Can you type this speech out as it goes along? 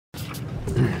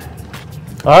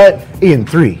All right. In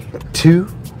 3, 2,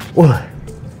 1.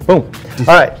 Boom. All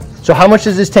right. So how much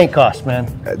does this tank cost, man?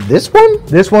 This one?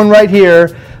 This one right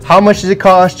here. How much does it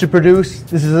cost to produce?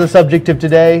 This is the subject of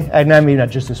today. And I mean, not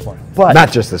just this one, but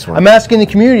Not just this one. I'm asking the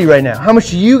community right now. How much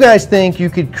do you guys think you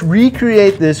could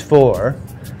recreate this for?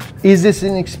 Is this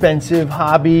an expensive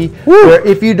hobby where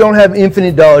if you don't have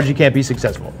infinite dollars, you can't be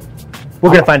successful? We're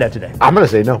going to find out today. I'm going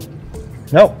to say no.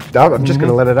 No. I'm just going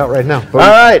to let it out right now. Boom. All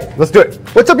right. Let's do it.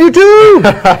 What's up,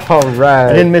 YouTube? All right.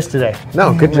 I didn't miss today.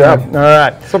 No, good job. All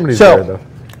right. Somebody's so, there, though.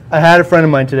 I had a friend of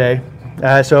mine today.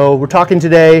 So we're talking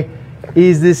today,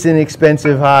 is this an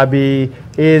expensive hobby?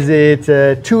 Is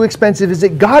it too expensive? Has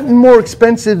it gotten more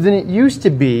expensive than it used to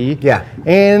be? Yeah.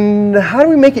 And how do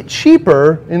we make it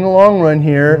cheaper in the long run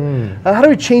here? How do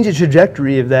we change the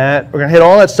trajectory of that? We're going to hit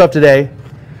all that stuff today.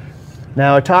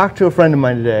 Now, I talked to a friend of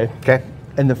mine today. Okay.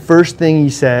 And the first thing he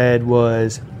said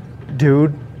was,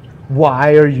 dude,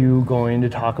 why are you going to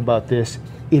talk about this?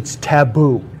 It's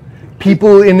taboo.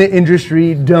 People in the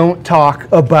industry don't talk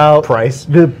about Price.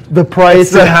 the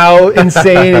price and how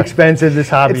insane expensive this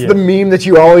hobby It's is. the meme that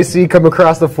you always see come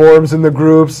across the forums and the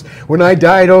groups. When I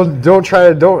die, don't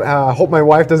hope my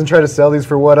wife doesn't try to sell these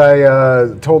for what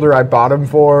I told her I bought them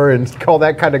for and all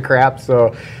that kind of crap.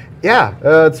 So, yeah,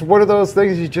 it's one of those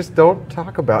things you just don't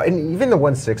talk about. And even the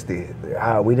 160,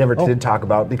 we never did talk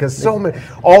about because so many,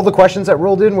 all the questions that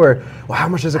rolled in were, well, how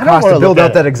much does it cost to build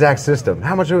out that exact system?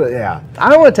 How much? Yeah.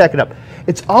 I don't want to tack it up.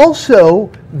 It's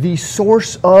also the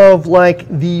source of like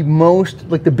the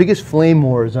biggest flame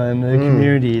wars on the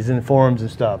communities and forums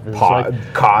and stuff. It's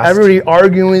like cost. everybody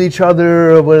arguing with each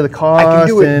other what are the costs. I can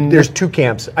do it. And There's two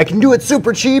camps. I can do it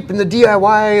super cheap and the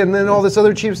DIY and then all this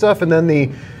other cheap stuff and then the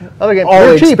other game, all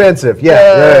they're cheap. expensive.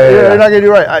 You're not gonna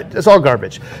do right. It's all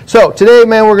garbage. So today,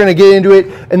 man, we're gonna get into it.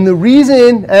 And the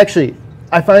reason, actually,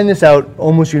 I find this out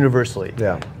almost universally.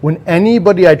 Yeah. When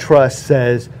anybody I trust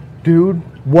says, "Dude,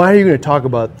 why are you gonna talk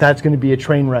about? That's gonna be a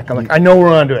train wreck." I'm like, I know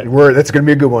we're onto it. That's going to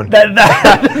be a good one.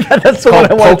 That's the one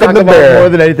I want to talk the about bear. more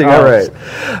than anything All else.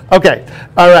 Okay.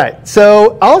 All right.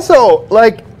 So also,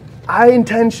 like, I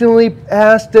intentionally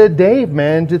asked Dave,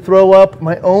 man, to throw up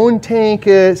my own tank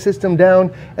system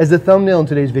down as the thumbnail in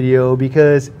today's video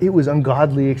because it was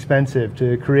ungodly expensive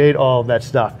to create all of that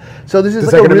stuff. So this is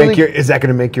Is like that going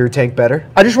to make your tank better?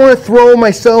 I just want to throw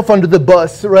myself under the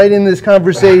bus right in this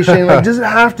conversation. Like, does it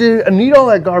have to? I need all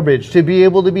that garbage to be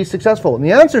able to be successful? And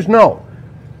the answer is no.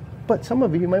 But some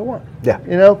of you might want. Yeah.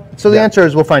 You know? So the answer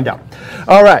is we'll find out.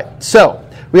 All right. So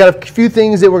we got a few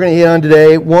things that we're going to hit on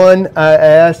today. One, I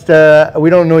asked, we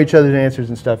don't know each other's answers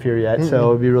and stuff here yet, so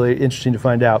it'll be really interesting to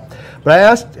find out. But I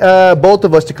asked both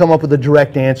of us to come up with a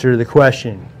direct answer to the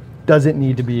question, does it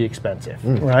need to be expensive,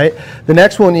 right? The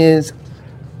next one is,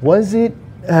 was it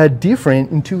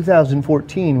different in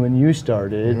 2014 when you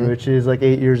started, which is like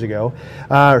 8 years ago,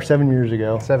 or 7 years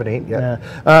ago. 7, 8,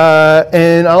 yeah.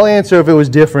 And I'll answer if it was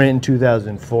different in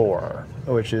 2004.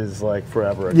 Which is like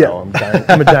forever ago. Yeah.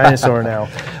 I'm a dinosaur now.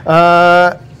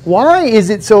 Why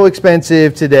is it so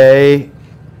expensive today?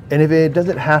 And if it does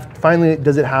it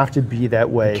have to be that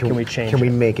way? Can we change it? Can we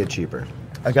make it cheaper?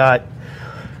 I got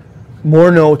more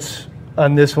notes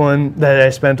on this one that I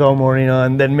spent all morning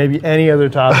on than maybe any other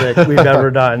topic we've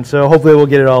ever done. So hopefully we'll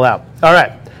get it all out. All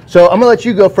right. So I'm going to let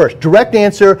you go first. Direct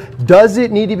answer, does it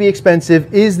need to be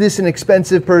expensive? Is this an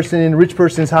expensive person, rich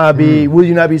person's hobby? Will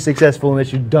you not be successful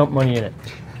unless you dump money in it?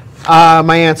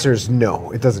 My answer is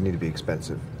no, it doesn't need to be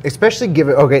expensive. Especially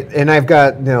given, and I've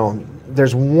got,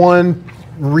 there's one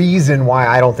reason why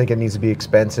I don't think it needs to be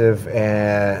expensive,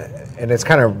 and it's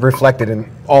kind of reflected in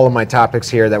all of my topics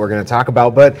here that we're going to talk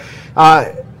about, but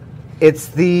it's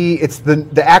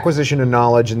the acquisition of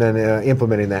knowledge and then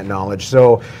implementing that knowledge.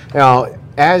 So,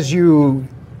 as you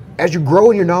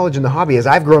grow in your knowledge in the hobby, as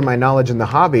I've grown my knowledge in the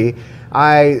hobby,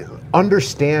 I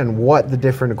understand what the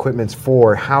different equipment's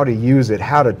for, how to use it,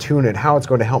 how to tune it, how it's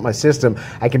going to help my system.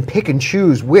 I can pick and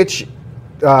choose which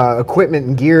equipment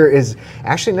and gear is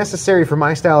actually necessary for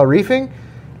my style of reefing,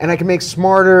 and I can make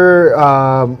smarter,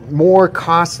 more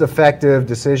cost-effective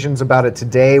decisions about it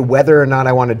today, whether or not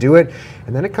I want to do it.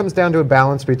 And then it comes down to a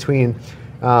balance between,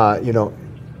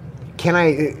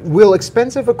 will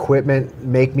expensive equipment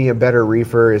make me a better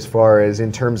reefer as far as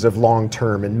in terms of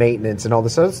long-term and maintenance and all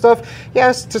this other stuff?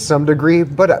 Yes, to some degree,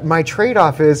 but my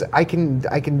trade-off is I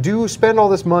can spend all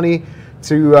this money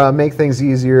to make things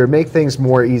easier, make things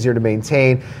more easier to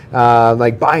maintain,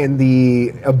 like buying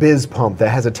the Abyss pump that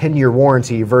has a 10-year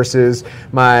warranty versus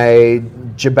my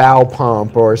Jabal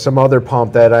pump or some other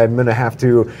pump that I'm going to have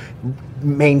to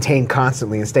maintain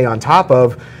constantly and stay on top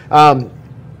of.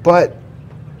 But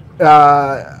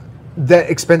that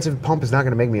expensive pump is not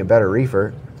going to make me a better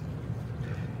reefer.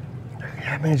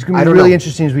 I mean, it's going to be really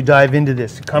interesting as we dive into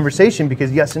this conversation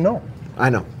because yes and no. I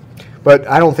know, but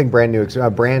I don't think brand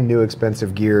new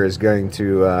expensive gear is going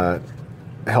to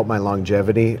help my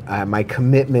longevity. My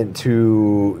commitment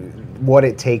to what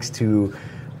it takes to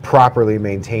properly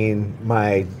maintain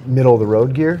my middle of the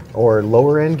road gear or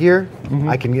lower end gear,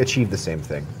 I can achieve the same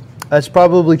thing. That's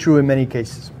probably true in many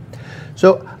cases.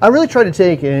 So I really try to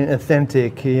take an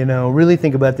authentic, really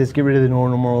think about this, get rid of the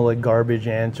normal like garbage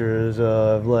answers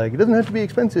of like, it doesn't have to be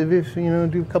expensive if,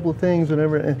 do a couple of things,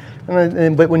 whatever.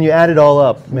 But when you add it all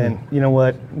up, man, you know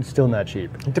what? It's still not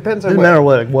cheap. It depends on doesn't matter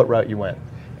what route you went.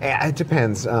 It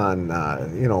depends on,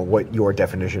 what your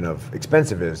definition of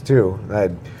expensive is too.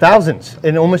 Thousands.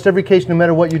 In almost every case, no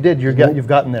matter what you did, you've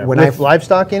gotten there. With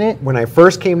livestock in it? When I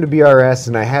first came to BRS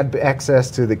and I had access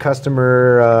to the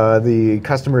customer's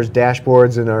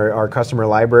dashboards in our customer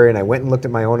library, and I went and looked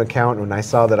at my own account, and when I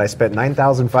saw that I spent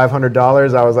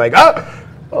 $9,500, I was like,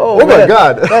 oh my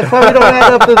God. That's why we don't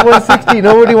add up to 160.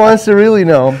 Nobody wants to really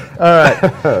know. All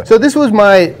right. So this was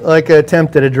my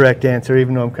attempt at a direct answer,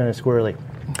 even though I'm kind of squirrely.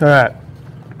 All right.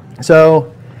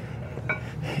 So,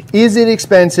 is it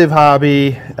expensive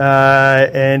hobby,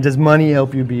 and does money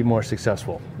help you be more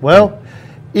successful? Well,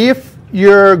 if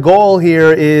your goal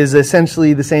here is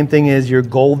essentially the same thing as your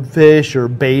goldfish or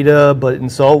beta, but in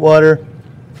saltwater,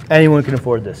 anyone can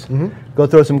afford this. Go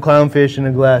throw some clownfish in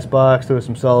a glass box, throw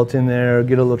some salt in there,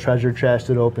 get a little treasure chest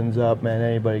that opens up. Man,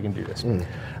 anybody can do this. All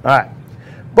right.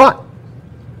 But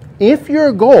if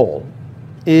your goal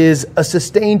is a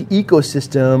sustained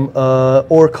ecosystem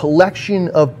or collection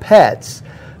of pets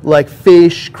like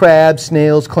fish, crabs,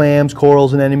 snails, clams,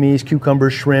 corals, anemones,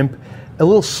 cucumbers, shrimp, a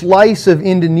little slice of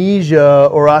Indonesia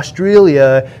or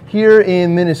Australia here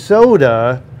in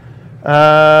Minnesota,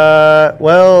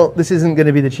 well, this isn't going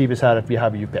to be the cheapest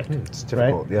hobby you picked. It's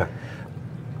difficult, right? Yeah.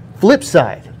 Flip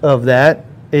side of that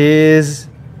is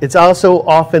it's also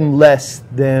often less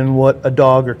than what a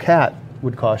dog or cat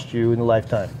would cost you in a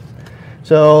lifetime.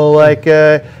 So,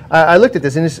 I looked at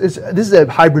this, and this is a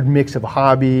hybrid mix of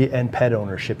hobby and pet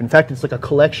ownership. In fact, it's like a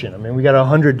collection. I mean, we got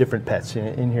 100 different pets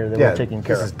in here that we're taking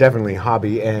care of. This is definitely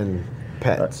hobby and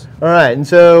pets. All right, and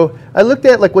so I looked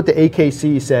at what the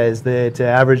AKC says that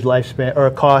average lifespan or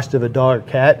cost of a dog or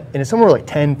cat, and it's somewhere like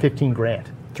 10, 15 grand.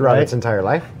 Throughout its entire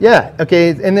life? Yeah,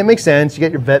 okay, and it makes sense. You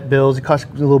get your vet bills, it costs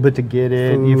a little bit to get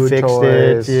it, food, you fixed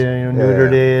toys, it,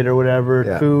 neutered it or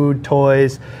whatever, food,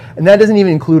 toys, and that doesn't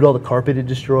even include all the carpet it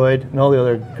destroyed and all the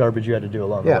other garbage you had to do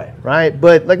along the way, right?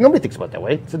 But nobody thinks about it that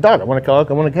way. It's a dog, I want a dog,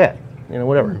 I want a cat,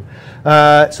 whatever.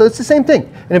 So it's the same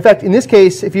thing. And in fact, in this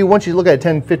case, once you look at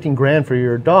 10, 15 grand for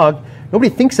your dog, nobody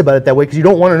thinks about it that way because you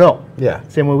don't want to know. Yeah.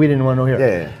 Same way we didn't want to know here.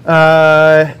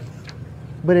 Yeah.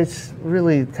 But it's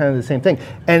really kind of the same thing.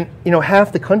 And,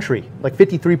 half the country, like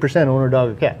 53% own a dog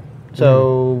or cat.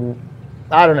 So,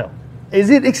 I don't know.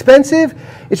 Is it expensive?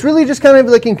 It's really just kind of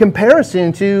like in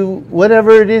comparison to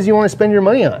whatever it is you want to spend your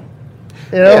money on.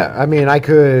 Yeah, I mean, I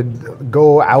could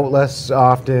go out less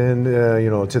often,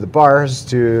 to the bars,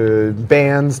 to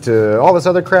bands, to all this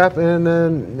other crap, and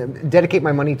then dedicate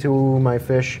my money to my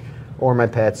fish or my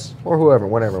pets or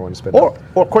whatever I want to spend.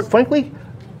 Or quite frankly,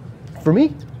 for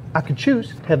me, I could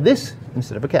choose to have this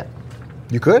instead of a cat.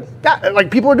 You could? Yeah,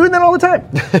 people are doing that all the time.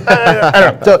 I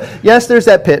don't know. So, yes, there's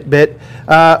that bit.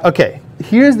 Okay,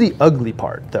 here's the ugly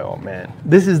part, though, man.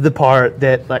 This is the part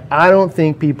that I don't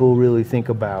think people really think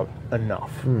about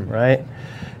enough, right?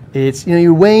 It's,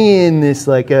 you're weighing this,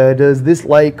 does this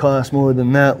light cost more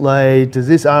than that light? Does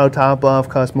this auto top off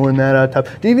cost more than that auto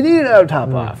top? Do you even need an auto top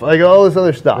off? All this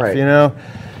other stuff, right.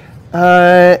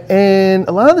 And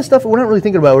a lot of the stuff we're not really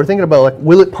thinking about. We're thinking about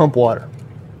will it pump water?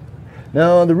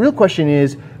 Now the real question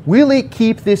is, will it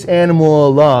keep this animal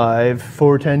alive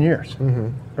for 10 years,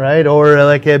 right?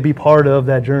 Or be part of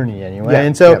that journey anyway. Yeah,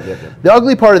 and so the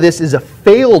ugly part of this is a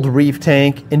failed reef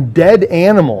tank and dead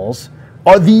animals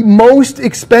are the most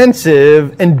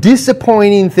expensive and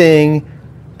disappointing thing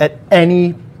at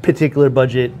any particular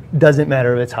budget. Doesn't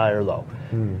matter if it's high or low.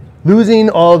 Losing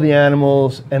all the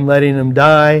animals and letting them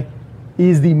die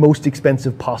is the most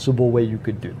expensive possible way you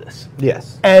could do this.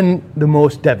 Yes. And the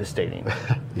most devastating,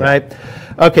 right?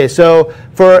 Okay, so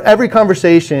for every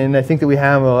conversation I think that we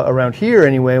have around here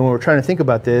anyway, when we're trying to think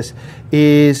about this,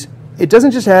 is it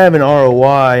doesn't just have an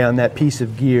ROI on that piece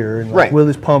of gear, and will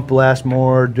this pump last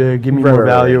more, give me more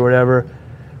value or whatever,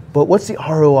 but what's the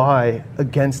ROI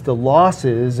against the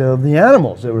losses of the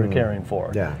animals that we're caring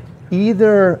for? Yeah.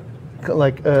 Either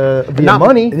via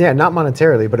money. Yeah, not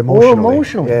monetarily, but emotionally. Or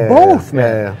emotionally. Both,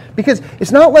 man. Yeah. Because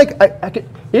it's not like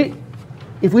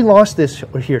if we lost this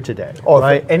here today, Oh,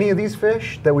 right? any of these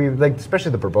fish that we like,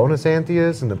 especially the Bourbonus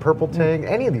anthias and the purple tang,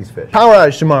 any of these fish. Power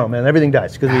outage tomorrow, man. Everything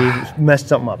dies because we messed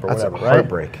something up or That's whatever, a right?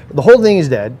 heartbreak. The whole thing is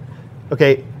dead.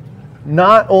 Okay,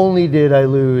 not only did I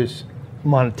lose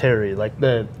monetary, like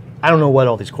I don't know what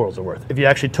all these corals are worth. If you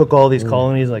actually took all these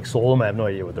colonies and like sold them, I have no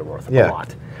idea what they're worth. Yeah. A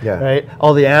lot. Yeah. Right?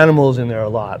 All the animals in there, a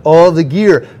lot. All the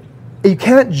gear. You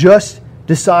can't just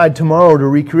decide tomorrow to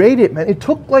recreate it, man. It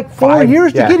took like 4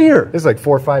 years to get here. This is like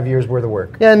 4 or 5 years worth of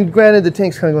work. Yeah, and granted, the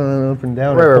tank's kind of going up and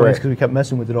down Right, at right, points right. because we kept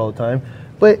messing with it all the time.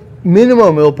 But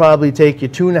minimum, it'll probably take you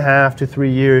 2.5 to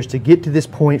 3 years to get to this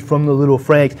point from the little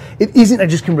Franks. It isn't I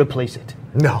just can replace it,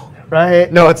 No.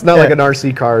 right? No, it's not Yeah. like an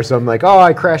RC car or something like, oh,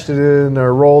 I crashed it in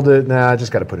or rolled it. Nah, I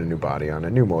just got to put a new body on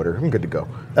it, new motor. I'm good to go.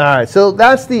 All right, so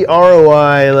that's the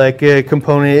ROI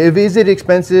component. Is it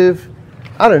expensive?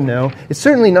 I don't know. It's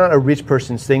certainly not a rich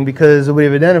person's thing because what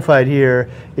we've identified here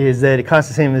is that it costs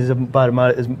the same as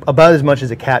about as much as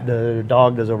a cat or a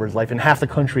dog does over his life, and half the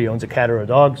country owns a cat or a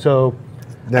dog. So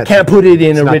I can't put it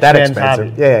in a not rich that man's expensive.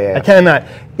 hobby. Yeah. I cannot.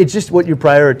 It's just what you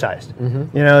prioritized.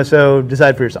 You know, so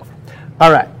decide for yourself.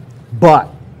 All right, but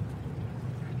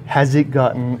has it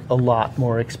gotten a lot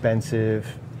more expensive,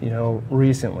 you know,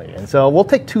 recently? And so we'll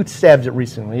take 2 stabs at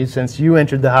recently, since you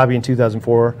entered the hobby in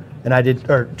 2004 and I did,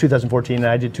 or 2014 and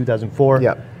I did 2004.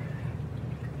 Yeah.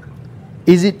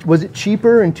 Was it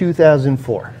cheaper in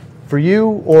 2004 for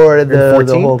you or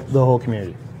the whole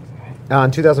community? In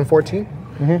 2014?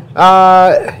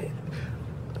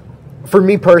 For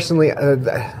me personally, I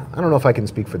don't know if I can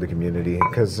speak for the community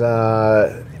because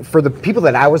for the people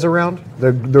that I was around,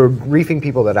 the reefing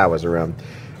people that I was around,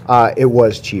 it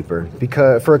was cheaper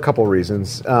because for a couple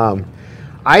reasons.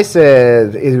 I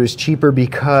said it was cheaper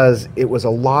because it was a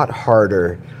lot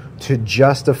harder to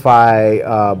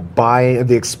justify buying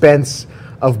the expense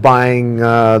of buying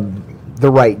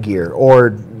the right gear or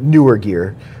newer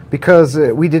gear because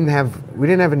we didn't have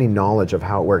any knowledge of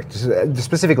how it worked.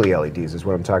 Specifically, LEDs is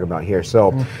what I'm talking about here.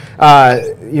 So,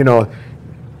 you know,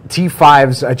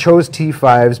 T5s. I chose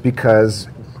T5s because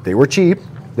they were cheap.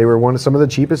 They were some of the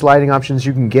cheapest lighting options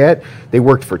you can get. They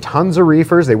worked for tons of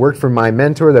reefers. They worked for my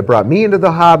mentor that brought me into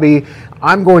the hobby.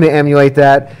 I'm going to emulate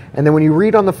that. And then when you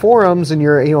read on the forums and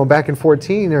you're, you know, back in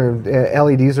 14, or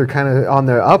LEDs are kind of on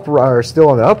the still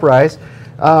on the uprise.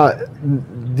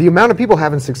 The amount of people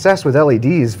having success with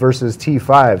LEDs versus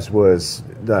T5s was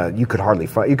you could hardly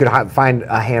find. You could find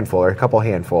a handful or a couple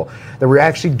handful that were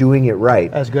actually doing it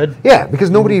right. That's good. Yeah, because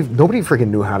nobody freaking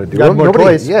knew how to do Got it. more Nobody,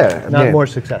 toys, yeah, not man. more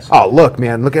success. Oh, look,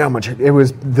 man, look at how much it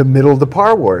was. The middle of the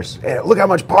par wars. Look how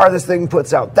much par this thing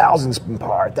puts out. Thousands of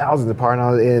par,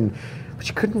 but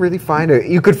you couldn't really find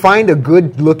you could find a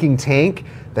good looking tank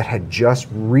that had just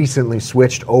recently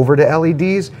switched over to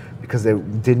LEDs because they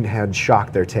hadn't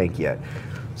shocked their tank yet.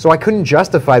 So I couldn't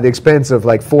justify the expense of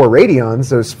like 4 Radeons,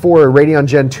 those 4 Radeon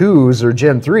Gen 2s or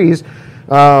Gen 3s,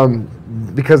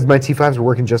 because my T5s were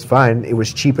working just fine. It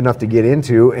was cheap enough to get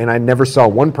into, and I never saw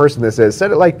one person that says, set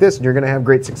it like this and you're going to have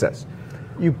great success.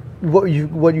 What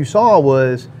you saw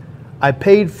was I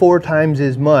paid 4 times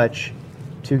as much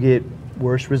to get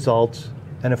worse results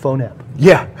and a phone app.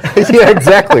 Yeah, yeah,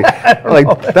 exactly. Like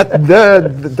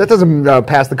that doesn't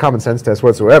pass the common sense test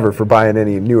whatsoever for buying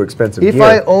any new expensive If gear.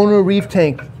 I own a reef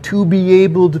tank to be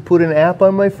able to put an app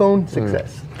on my phone,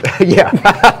 success. Yeah,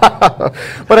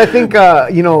 but I think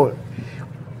you know,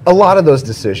 a lot of those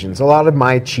decisions, a lot of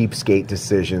my cheapskate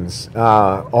decisions,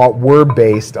 were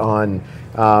based on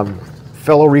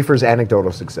fellow reefers'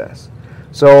 anecdotal success.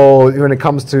 So when it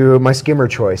comes to my skimmer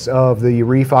choice of the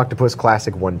Reef Octopus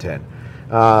Classic 110.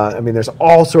 I mean, there's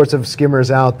all sorts of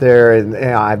skimmers out there,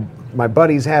 and my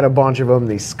buddies had a bunch of them.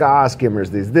 These ska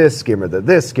skimmers, this skimmer,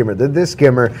 this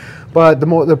skimmer. But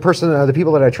the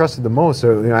people that I trusted the most,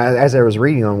 so you know, as I was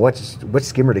reading on which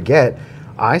skimmer to get,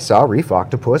 I saw Reef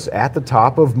Octopus at the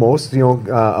top of most, you know,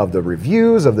 of the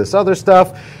reviews of this other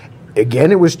stuff.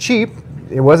 Again, it was cheap.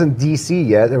 It wasn't DC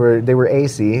yet. They were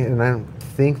AC, and I don't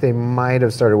think they might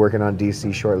have started working on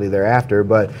DC shortly thereafter,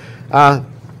 but.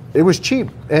 It was cheap,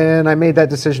 and I made that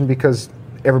decision because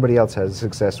everybody else has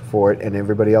success for it, and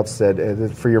everybody else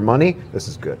said, for your money, this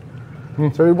is good.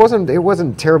 So it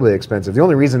wasn't terribly expensive. The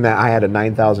only reason that I had a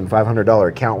 $9,500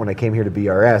 account when I came here to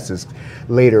BRS is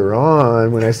later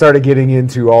on when I started getting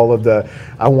into all of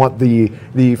I want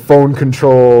the phone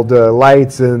controlled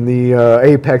lights and the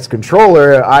Apex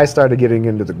controller. I started getting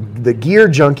into the gear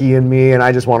junkie in me, and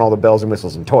I just want all the bells and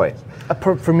whistles and toys.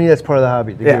 For me, that's part of the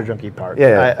hobby, the gear junkie part.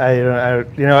 Yeah.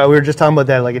 You know, we were just talking about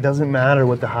that. Like, it doesn't matter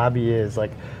what the hobby is.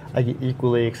 Like, I get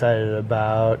equally excited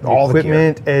about the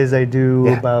equipment as I do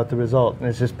about the result, and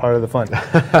it's just part of the fun.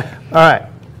 All right,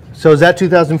 So is that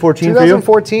 2014 for you?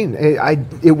 2014.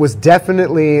 It was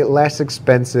definitely less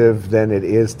expensive than it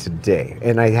is today,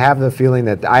 and I have the feeling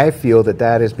that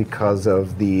that is because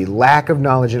of the lack of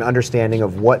knowledge and understanding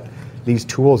of what these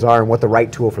tools are and what the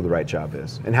right tool for the right job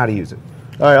is and how to use it.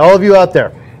 All right, all of you out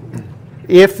there,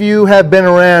 if you have been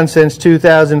around since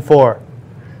 2004,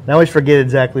 and I always forget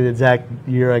exactly the exact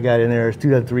year I got in there. It's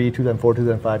 2003, 2004,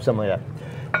 2005, something like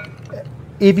that.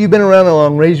 If you've been around that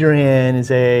long, raise your hand and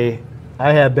say,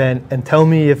 I have been, and tell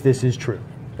me if this is true,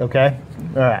 okay?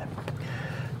 All right.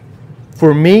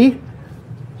 For me,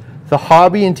 the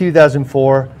hobby in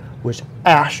 2004 was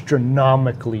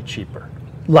astronomically cheaper.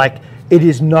 Like, it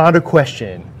is not a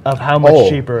question of how much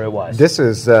cheaper it was. This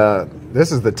is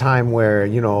the time where,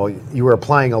 you know, you were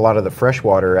applying a lot of the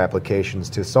freshwater applications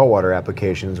to saltwater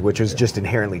applications, which is just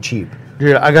inherently cheap.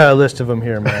 Dude, I got a list of them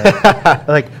here, man.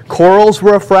 Like, corals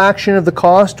were a fraction of the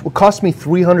cost. What cost me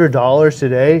 $300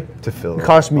 today To fill it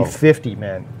cost me $50,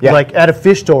 man. Yeah. Like, at a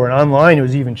fish store and online, it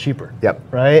was even cheaper. Yep.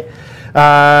 Right?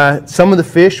 Some of the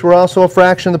fish were also a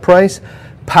fraction of the price.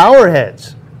 Power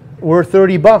heads were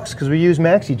 $30 because we use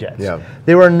maxi jets. Yeah.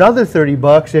 They were another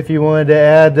 $30 if you wanted to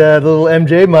add the little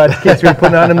MJ mod kits we were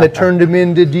putting on them that turned them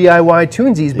into DIY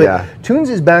tunesies. But Yeah.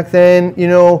 tunesies back then, you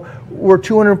know, were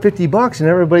 $250, and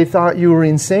everybody thought you were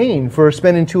insane for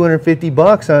spending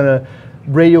 $250 on a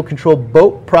radio-controlled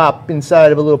boat prop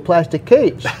inside of a little plastic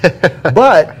cage.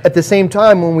 But at the same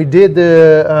time, when we did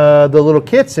the little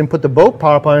kits and put the boat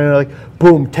prop on it, like,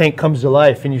 boom, tank comes to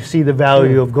life, and you see the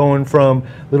value of going from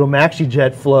little maxi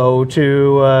jet flow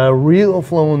to real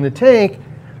flow in the tank.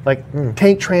 Like,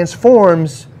 tank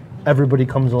transforms, everybody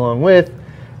comes along with,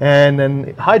 and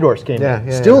then Hydors came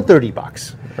in. Still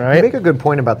 $30, right? You make a good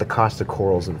point about the cost of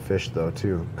corals and fish, though,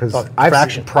 too, because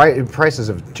I've seen prices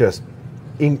of just.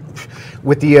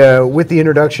 With the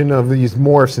introduction of these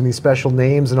morphs and these special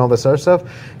names and all this other stuff,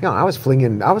 you know, I was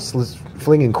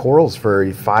flinging corals for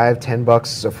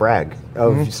 $5-10 a frag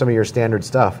of some of your standard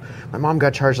stuff. My mom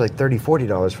got charged like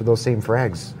 $30-40 for those same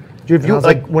frags. Dude, if you,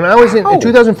 like when I was in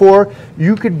 2004,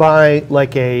 you could buy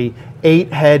like a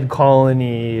 8-head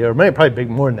colony, or maybe probably big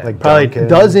more than that, like probably Duncan. a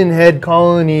dozen-head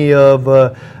colony of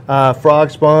frog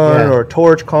spawn or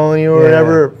torch colony or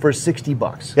whatever for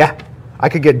 $60. Yeah. I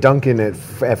could get Duncan at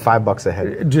 $5 a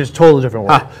head. Just totally different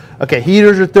world. Okay,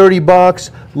 heaters are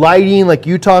 $30. Lighting, like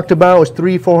you talked about, was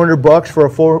 $300-400 for a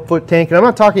 4-foot tank. And I'm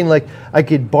not talking like I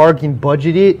could bargain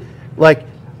budget it. Like,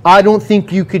 I don't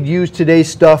think you could use today's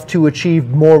stuff to achieve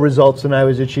more results than I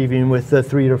was achieving with the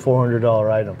 $300 to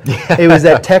 $400 item. It was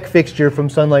that tech fixture from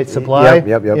Sunlight Supply.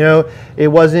 Yep. You know, it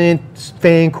wasn't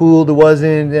fan cooled. It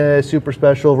wasn't super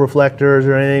special reflectors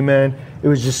or anything, man. It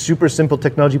was just super simple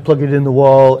technology. Plug it in the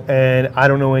wall, and I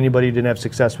don't know anybody who didn't have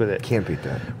success with it. Can't beat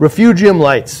that. Refugium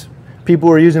lights. People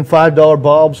were using $5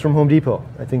 bulbs from Home Depot.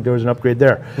 I think there was an upgrade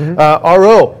there.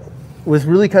 RO was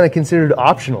really kind of considered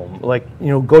optional. Like, you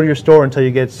know, go to your store until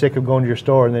you get sick of going to your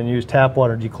store, and then use tap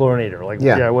water dechlorinator. Like,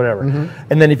 whatever.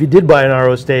 And then if you did buy an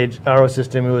RO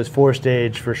system, it was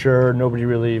 4-stage for sure. Nobody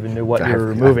really even knew what you were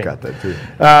removing. I've got that too.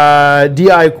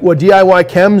 DIY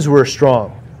chems were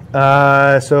strong.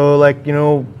 So, like, you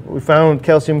know, we found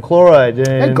calcium chloride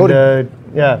and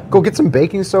go get some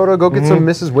baking soda. Go get some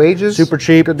Mrs. Wages. Super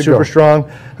cheap, super strong.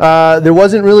 There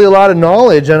wasn't really a lot of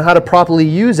knowledge on how to properly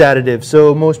use additives,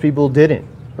 so most people didn't.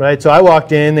 Right. So I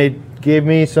walked in. They gave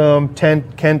me some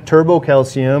Kent Turbo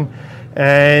Calcium,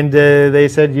 and they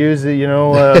said use it. You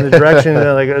know, the direction.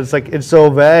 It's so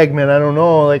vague, man. I don't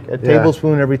know. Like a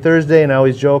tablespoon every Thursday, and I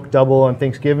always joke double on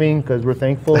Thanksgiving because we're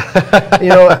thankful. You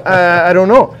know, I don't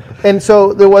know. And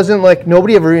so there wasn't like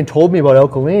nobody ever even told me about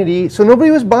alkalinity, so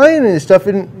nobody was buying this stuff.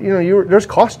 And you know, there's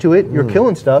cost to it. You're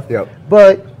killing stuff. Yep.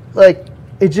 But like,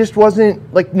 it just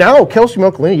wasn't like now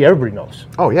calcium alkalinity. Everybody knows.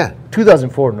 Oh yeah.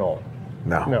 2004, no.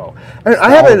 No. And I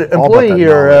have an employee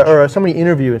here, or somebody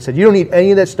interviewed and said, you don't need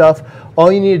any of that stuff.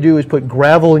 All you need to do is put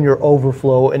gravel in your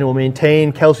overflow, and it will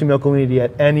maintain calcium alkalinity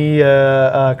at any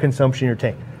consumption in your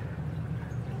tank.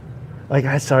 Like,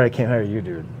 I'm sorry, I can't hire you,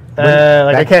 dude.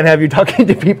 I can't have you talking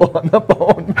to people on the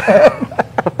phone.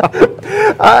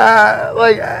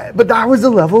 But that was the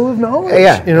level of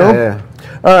knowledge. You know.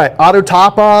 All right, auto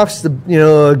top-offs. A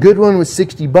good one was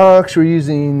 $60. We're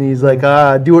using these like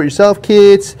do-it-yourself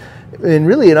kits, and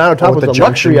really an auto top was a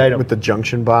luxury item with the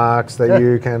junction box that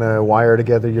you kind of wire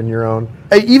together in your own.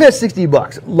 Even at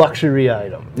 $60, luxury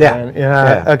item.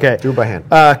 Okay. Do it by hand.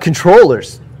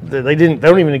 Controllers. They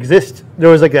don't even exist. There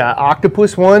was like an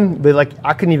octopus one, but like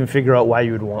I couldn't even figure out why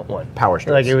you would want one. Power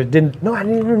strips. Like I didn't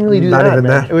even really do that. Not even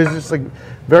that. It was just like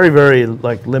very, very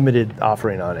like limited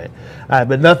offering on it,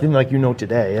 but nothing like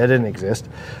today. It didn't exist.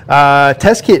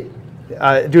 Test kit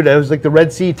Dude, it was like the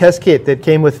Red Sea test kit that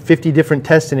came with 50 different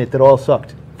tests in it that all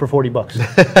sucked for $40.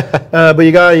 But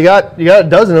you got a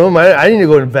dozen of them. I need to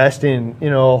go invest in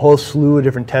a whole slew of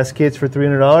different test kits for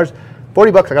 $300. $40,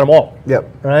 I got them all. Yep.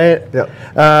 Right.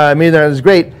 Yep. I mean, that was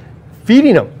great.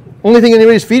 Feeding them. Only thing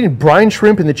anybody's feeding: brine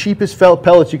shrimp and the cheapest felt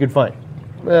pellets you could find.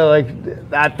 Like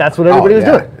that. That's what everybody was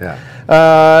doing. Yeah.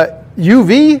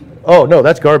 UV. Oh no,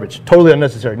 that's garbage. Totally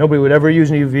unnecessary. Nobody would ever use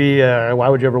an UV. Why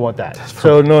would you ever want that?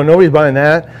 So no, nobody's buying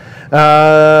that.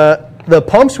 The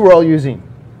pumps we're all using,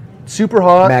 super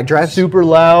hot, Mag drives? super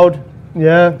loud.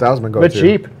 Yeah, That was my go-to. But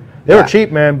cheap. They were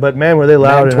cheap, man. But man, were they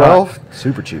loud Mag and hot. 12,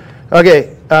 super cheap.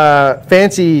 Okay,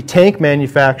 fancy tank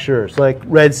manufacturers like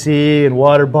Red Sea and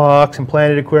Waterbox and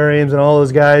Planet Aquariums and all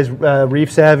those guys, Reef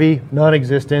Savvy,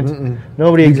 non-existent.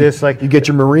 Nobody exists. Like You get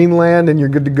your marine land and you're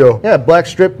good to go. yeah, black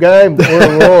strip guy,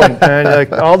 we're rolling. And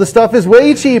like all the stuff is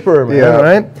way cheaper, man. Yeah,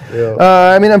 Right? yeah.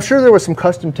 I mean, I'm sure there was some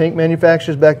custom tank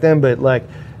manufacturers back then, but like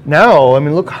now, I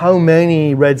mean, look how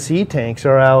many Red Sea tanks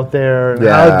are out there and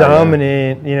how Yeah,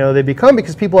 dominant they become,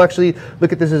 because people actually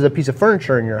look at this as a piece of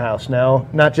furniture in your house now,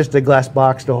 not just a glass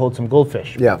box to hold some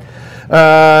goldfish. Yeah.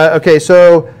 Okay,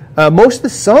 so most of the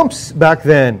sumps back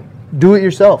then, do it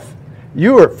yourself.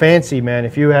 You were fancy, man,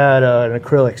 if you had an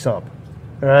acrylic sump,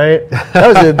 right? That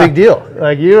was a big deal.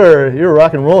 Like you were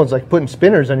rock and rolling. It's like putting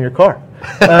spinners on your car.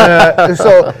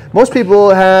 So most people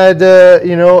had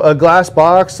a glass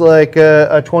box like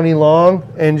a 20 long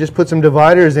and just put some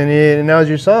dividers in it, and that was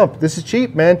your sump. This is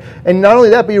cheap, man. And not only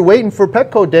that, but you're waiting for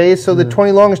Petco days, so the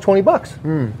 20 long is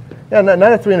 $20. Yeah, not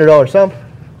a $300 sump.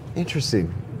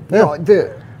 Interesting. Yeah. No,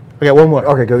 Okay, one more.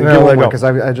 okay, go And get then one I'll more go. because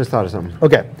I just thought of something.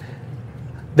 Okay.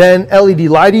 Then LED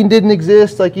lighting didn't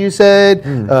exist, like you said.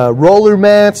 Roller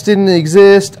mats didn't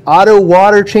exist. Auto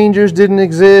water changers didn't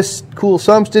exist. Cool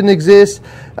sumps didn't exist.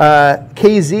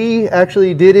 KZ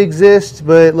actually did exist,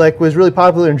 but like was really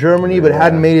popular in Germany, but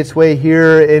hadn't made its way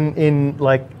here in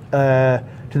like to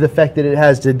the effect that it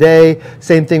has today.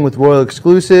 Same thing with Royal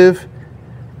Exclusive.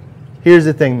 Here's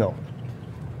the thing, though.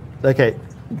 Okay,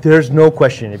 there's no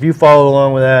question. If you follow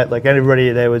along with that, like everybody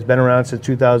that has been around since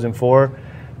 2004.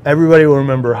 Everybody will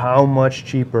remember how much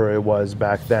cheaper it was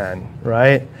back then,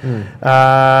 right?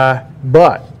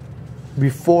 But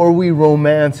before we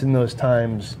romance in those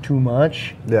times too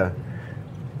much,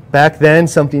 back then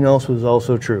something else was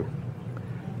also true.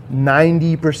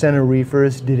 90% of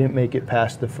reefers didn't make it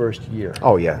past the first year.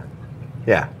 Oh, yeah.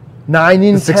 Yeah. 9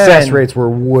 in 10 Success rates were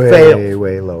way, failed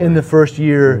way lower. in the first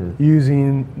year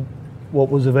using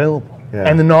what was available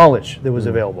and the knowledge that was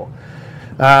available.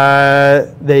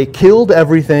 They killed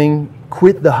everything,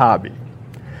 quit the hobby.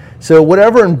 So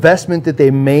whatever investment that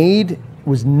they made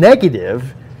was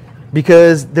negative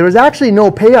because there was actually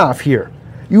no payoff here.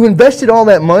 You invested all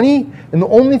that money, and the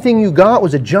only thing you got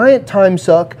was a giant time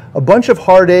suck, a bunch of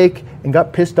heartache, and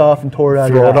got pissed off and tore it out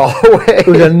of your house. Throw it all away. It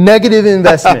was a negative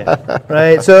investment,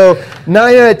 right? So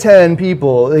 9 out of 10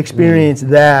 people experience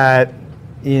that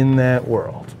in that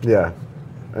world. Yeah.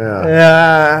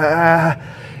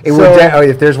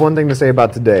 If there's one thing to say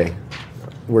about today,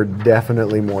 we're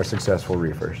definitely more successful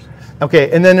reefers.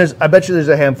 Okay, and then I bet you there's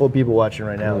a handful of people watching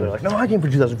right now. They're like, no, I came for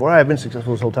 2004. I've been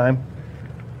successful this whole time.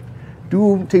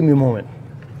 Take me a moment.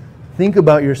 Think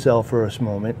about yourself for a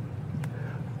moment.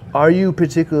 Are you a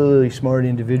particularly smart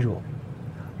individual?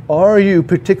 Are you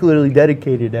particularly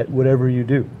dedicated at whatever you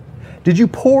do? Did you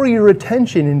pour your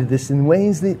attention into this in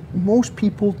ways that most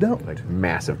people don't? Like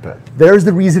massive bet. There's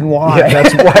the reason why. Yeah,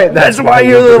 That's why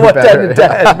you're the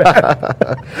 110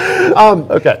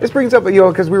 man. Okay. This brings up,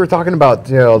 because we were talking about,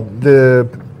 the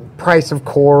price of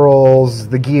corals,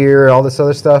 the gear, all this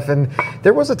other stuff, and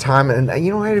there was a time, and I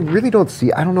really don't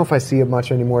know if I see it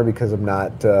much anymore because I'm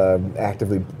not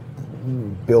actively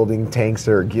building tanks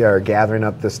or gathering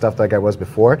up this stuff like I was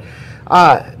before.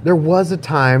 There was a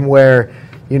time where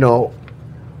you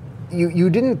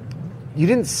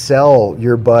didn't sell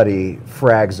your buddy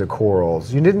frags of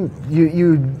corals. You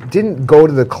didn't go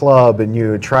to the club and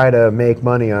you try to make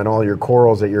money on all your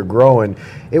corals that you're growing.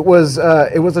 It was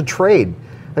a trade.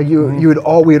 Like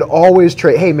we'd always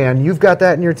trade. Hey man, you've got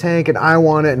that in your tank and I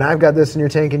want it, and I've got this in your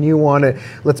tank and you want it.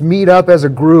 Let's meet up as a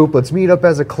group. Let's meet up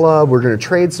as a club. We're gonna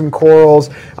trade some corals.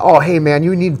 Oh hey man,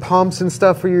 you need pumps and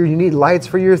stuff you need lights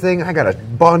for your thing. I got a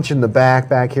bunch in the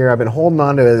back here. I've been holding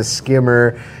on to a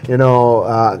skimmer.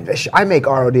 I make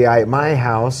RODI at my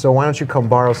house, so why don't you come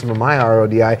borrow some of my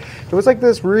RODI? It was like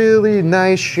this really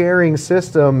nice sharing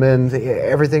system, and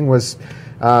everything was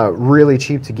really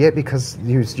cheap to get because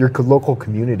your local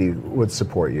community would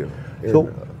support you.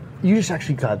 So you just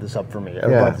actually got this up for me. I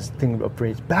brought this thing up for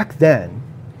me. Back then,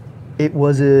 it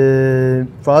was a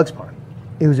frog spawn.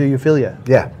 It was a Euphilia.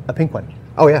 Yeah. A pink one.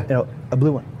 Oh yeah. A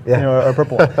blue one. Yeah. Or a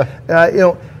purple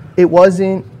one. It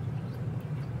wasn't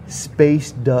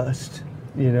space dust.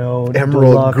 Emerald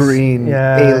deluxe, green,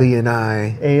 alien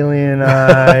eye. Alien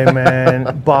eye,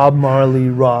 man. Bob Marley,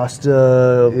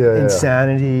 Rasta,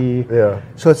 insanity. Yeah.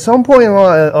 So at some point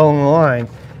along the line,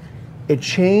 it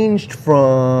changed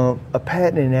from a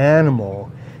pet and an animal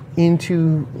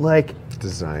into like a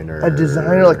designer,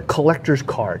 like collector's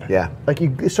card. Yeah. Like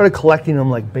you started collecting them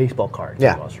like baseball cards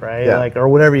almost, right? Yeah. Or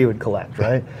whatever you would collect,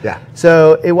 right? Yeah.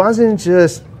 So it wasn't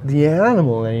just the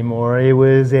animal anymore. It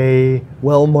was a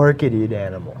well-marketed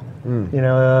animal.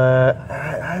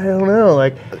 I don't know.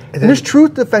 And there's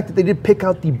truth to the fact that they did pick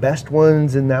out the best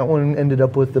ones, and that one ended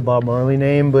up with the Bob Marley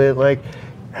name. But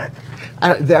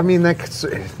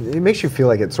it makes you feel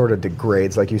like it sort of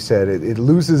degrades, like you said. It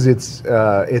loses its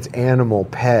animal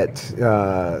pet.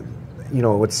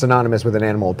 What's synonymous with an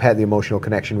animal pet, the emotional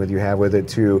connection you have with it,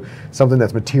 to something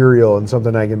that's material and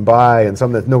something I can buy and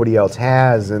something that nobody else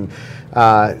has, and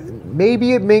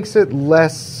maybe it makes it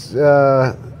less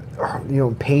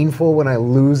painful when I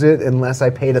lose it, unless I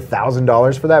paid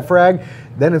 $1,000 for that frag.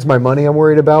 Then it's my money I'm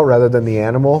worried about rather than the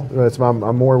animal.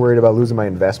 I'm more worried about losing my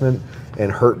investment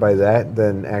and hurt by that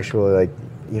than actually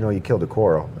you killed a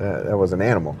coral. That was an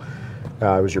animal.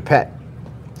 It was your pet.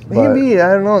 Maybe,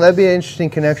 I don't know. That'd be an interesting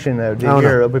connection to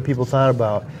hear what people thought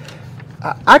about.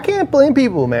 I can't blame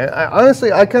people, man.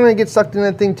 Honestly, I kind of get sucked in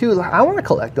that thing too. I want to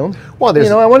collect them. Well,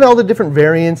 I want all the different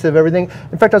variants of everything.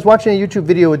 In fact, I was watching a YouTube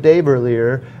video with Dave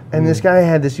earlier, and this guy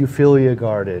had this Euphilia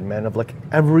garden, man, of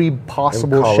every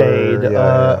possible shade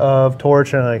of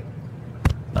torch, and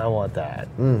I want that.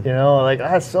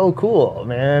 That's so cool,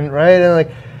 man, right? And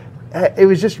it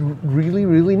was just really,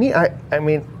 really neat. I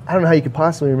mean, I don't know how you could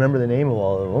possibly remember the name of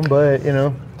all of them, but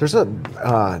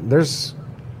there's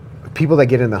people that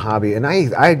get in the hobby, and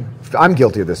I'm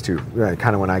guilty of this too.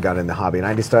 Kind of when I got in the hobby, and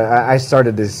I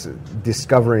started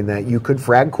discovering that you could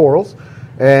frag corals,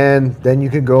 and then you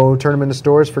could go turn them into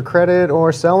stores for credit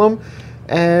or sell them.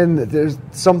 And there's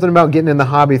something about getting in the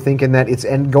hobby thinking that it's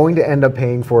going to end up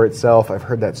paying for itself. I've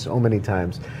heard that so many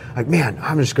times. Man,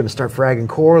 I'm just going to start fragging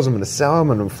corals. I'm going to sell them.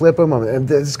 I'm going to flip them.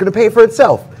 It's going to pay for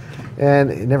itself.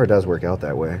 And it never does work out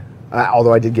that way.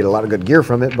 Although I did get a lot of good gear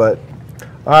from it, but...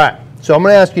 All right, so I'm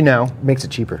going to ask you now. Makes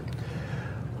it cheaper.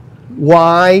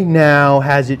 Why now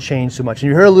has it changed so much? And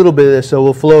you heard a little bit of this, so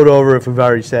we'll float over if we've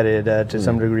already said it to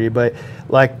some degree. But,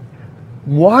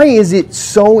 why is it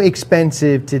so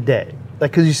expensive today?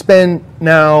 Because you spend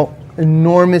now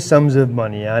enormous sums of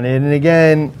money on it, and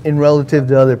again, in relative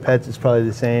to other pets, it's probably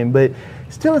the same, but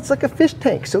still, it's like a fish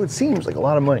tank, so it seems like a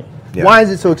lot of money. Yeah. Why is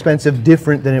it so expensive,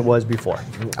 different than it was before?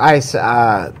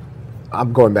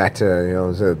 I'm going back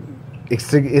to it's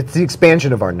the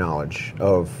expansion of our knowledge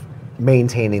of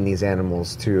maintaining these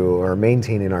animals or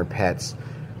maintaining our pets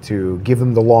to give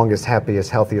them the longest, happiest,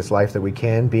 healthiest life that we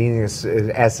can, being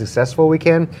as successful we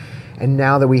can. And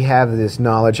now that we have this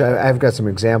knowledge, I've got some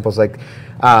examples a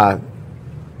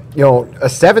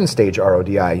 7-stage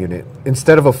RODI unit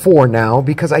instead of a 4 now,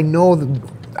 because I know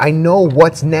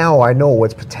what's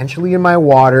potentially in my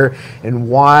water and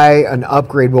why an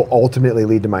upgrade will ultimately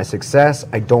lead to my success.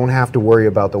 I don't have to worry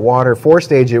about the water.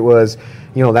 4-stage, it was,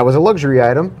 that was a luxury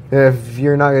item if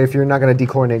you're not going to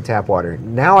dechlorinate tap water.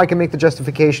 Now I can make the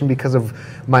justification because of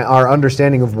our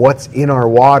understanding of what's in our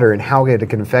water and how it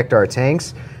can affect our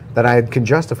tanks, that I can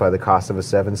justify the cost of a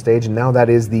 7-stage, and now that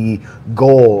is the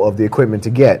goal of the equipment to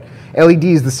get. LED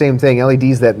is the same thing.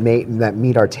 LEDs that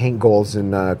meet our tank goals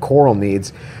and coral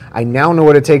needs. I now know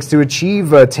what it takes to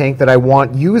achieve a tank that I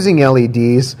want using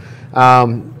LEDs,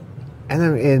 that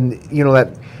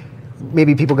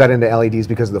maybe people got into LEDs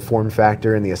because of the form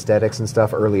factor and the aesthetics and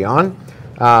stuff early on.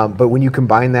 But when you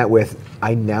combine that with,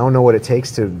 I now know what it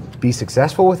takes to be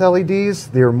successful with LEDs,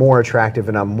 they're more attractive,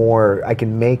 and I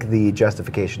can make the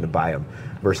justification to buy them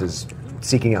versus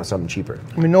seeking out something cheaper.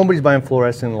 I mean, nobody's buying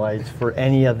fluorescent lights for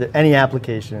any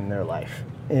application in their life.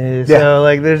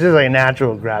 So there's just a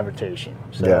natural gravitation.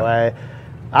 So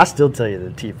I still tell you the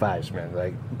T5s,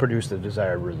 man, produce the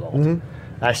desired result.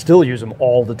 Mm-hmm. I still use them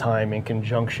all the time in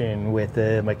conjunction with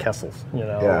my Kessels,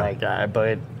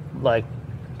 but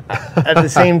at the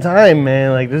same time,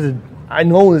 man, I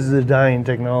know this is a dying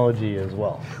technology as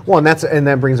well. Well, and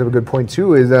that brings up a good point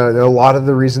too. Is a lot of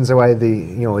the reasons why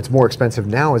it's more expensive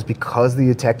now is because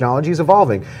the technology is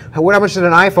evolving. How much did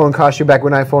an iPhone cost you back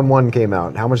when iPhone 1 came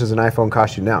out? How much does an iPhone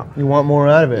cost you now? You want more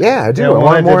out of it? Yeah, I do. I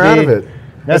want more out of it.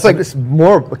 That's like it's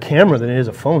more a camera than it is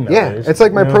a phone nowadays. Yeah, it's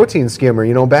like my protein skimmer.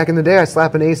 You know, back in the day, I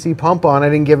slap an AC pump on. I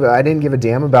didn't give a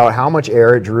damn about how much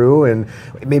air it drew, and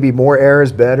maybe more air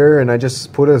is better. And I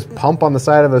just put a pump on the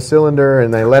side of a cylinder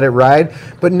and I let it ride.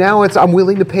 But now I'm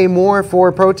willing to pay more for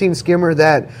a protein skimmer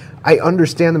that I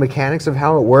understand the mechanics of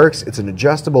how it works. It's an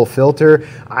adjustable filter.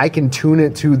 I can tune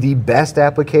it to the best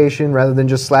application rather than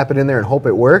just slap it in there and hope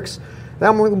it works. Now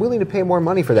I'm willing to pay more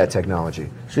money for that technology.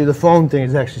 See, the phone thing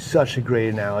is actually such a great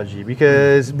analogy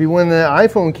because when the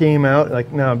iPhone came out,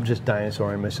 like now I'm just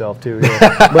dinosauring myself too.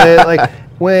 Yeah. But like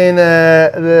when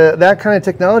that kind of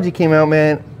technology came out,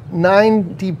 man,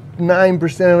 99%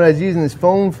 of what I was using this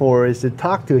phone for is to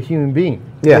talk to a human being.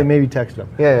 Yeah. Okay, maybe text them.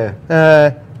 Yeah.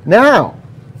 Now,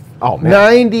 oh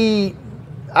man,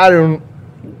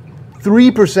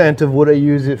 3% of what I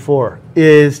use it for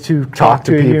is to talk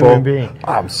to a people. human being.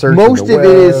 I'm searching Most the of web,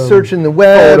 it is searching the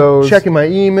web, photos. checking my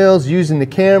emails, using the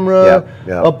camera,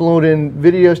 uploading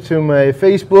videos to my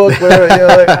Facebook. Where,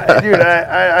 dude,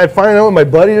 I find out what my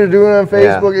buddies are doing on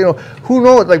Facebook. You know, who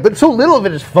knows? Like, but so little of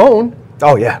it is phone.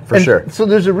 Oh yeah, for sure. So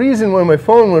there's a reason why my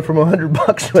phone went from $100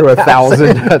 to $1,000,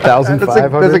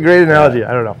 $1,500. That's a great analogy.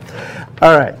 Yeah. I don't know.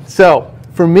 All right, so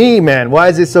for me, man, why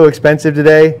is it so expensive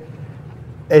today?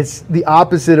 It's the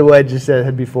opposite of what I just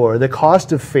said before. The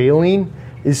cost of failing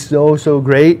is so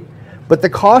great, but the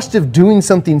cost of doing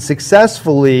something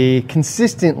successfully,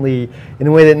 consistently, in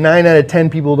a way that 9 out of 10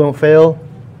 people don't fail,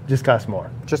 just costs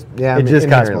more. It just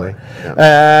costs more.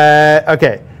 Yeah.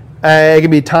 Okay. It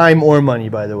can be time or money,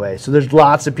 by the way. So there's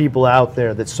lots of people out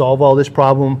there that solve all this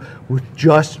problem with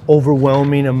just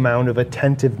overwhelming amount of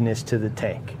attentiveness to the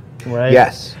tank, right?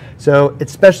 Yes. So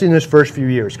especially in those first few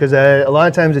years, because a lot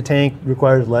of times the tank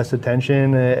requires less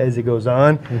attention as it goes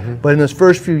on. Mm-hmm. But in those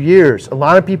first few years, a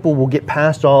lot of people will get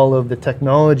past all of the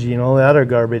technology and all the other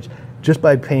garbage just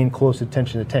by paying close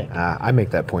attention to the tank. I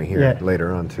make that point here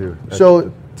later on too.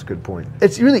 That's a good point.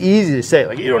 It's really easy to say,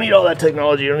 like, you don't need all that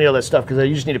technology, you don't need all that stuff, because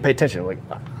you just need to pay attention. Like,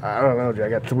 I don't know, dude, I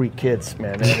got 3 kids,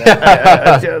 man.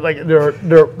 Like, they're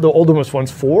the oldest one's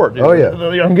 4. Dude. Oh yeah. The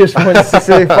youngest one's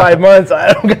 5 months.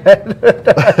 I don't get.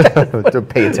 Don't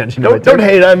pay attention. Don't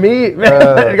hate on me, man.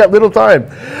 I got little time.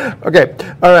 Okay,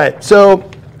 all right. So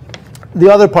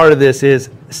the other part of this is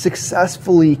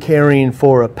successfully caring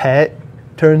for a pet.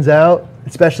 Turns out,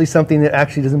 especially something that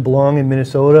actually doesn't belong in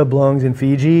Minnesota, belongs in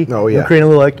Fiji. Oh yeah. We're creating a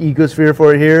little like ecosphere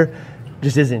for it here.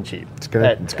 Just isn't cheap. It's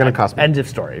gonna cost me. End of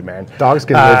story, man. Dogs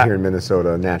can live here in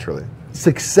Minnesota naturally.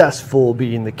 Successful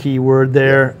being the key word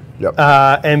there. Yep.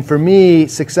 And for me,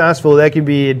 successful, that can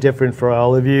be different for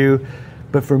all of you.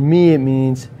 But for me, it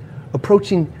means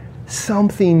approaching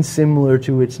something similar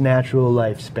to its natural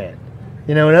lifespan.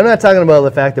 You know, and I'm not talking about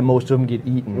the fact that most of them get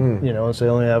eaten, you know, so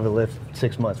they only have to live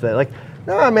 6 months. But like,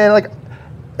 no, man, like,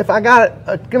 if I'm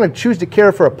gonna choose to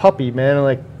care for a puppy, man,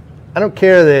 like, I don't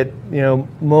care that, you know,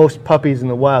 most puppies in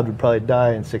the wild would probably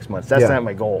die in 6 months. That's not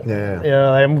my goal. Yeah. You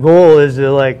know, my goal is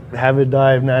to like have it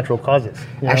die of natural causes.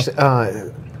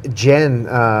 Actually, Jen,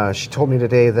 she told me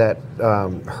today that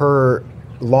her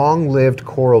long-lived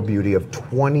coral beauty of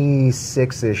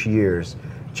 26-ish years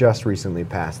just recently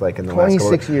passed, like in the last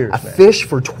 26 years. A fish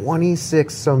for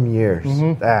 26 some years.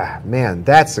 Mm-hmm. Ah, man,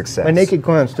 that's success. My naked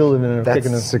clown's still living in a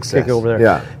kick over there.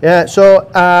 Yeah. Yeah. So,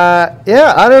 I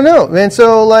don't know, man.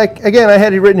 So, like, again, I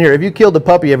had it written here. If you killed a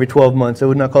puppy every 12 months, I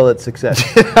would not call it success.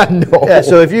 No. Yeah.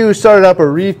 So, if you started up a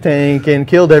reef tank and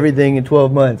killed everything in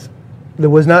 12 months, there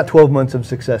was not 12 months of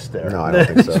success there. No, I don't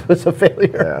think so. It was a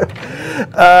failure.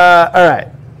 Yeah. All right.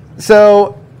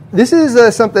 So, this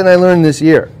is something I learned this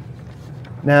year.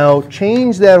 Now,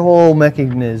 change that whole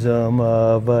mechanism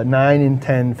of 9 and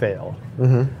 10 fail.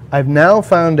 Mm-hmm. I've now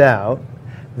found out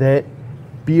that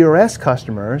BRS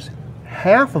customers,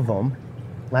 half of them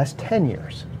last 10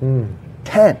 years.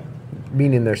 10.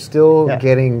 Meaning they're still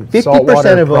getting 50% saltwater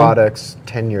of them products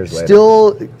 10 years later.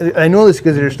 Still, I know this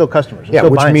because they're still customers. They're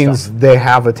still which buying means stuff. they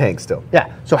have a tank still.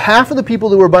 Yeah, so half of the people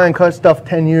that were buying stuff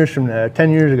 10 years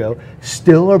ago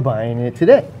still are buying it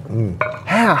today.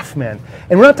 Half, man.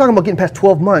 And we're not talking about getting past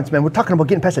 12 months, man. We're talking about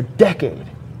getting past a decade.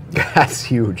 That's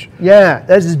huge. Yeah,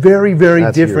 that is very, very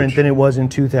That's different huge. than it was in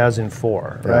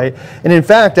 2004, right? And in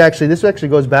fact, this actually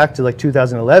goes back to like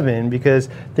 2011 because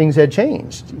things had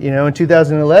changed. You know, in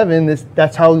 2011,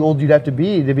 that's how old you'd have to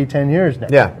be 10 years now.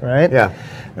 Yeah. Right? Yeah.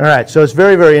 All right, so it's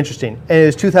very, very interesting. And it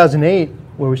was 2008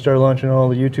 where we started launching all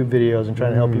the YouTube videos and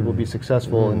trying to help people be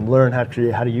successful and learn how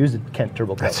to use the Kent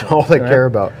Turbo. That's all they care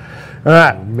about. All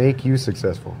right. Make you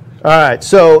successful. All right,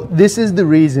 so this is the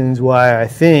reasons why I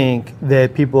think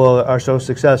that people are so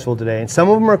successful today. And some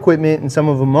of them are equipment and some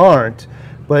of them aren't.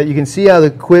 But you can see how the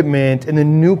equipment and the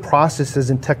new processes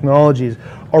and technologies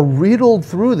are riddled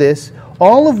through this,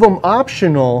 all of them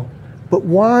optional. But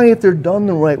why, if they're done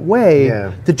the right way,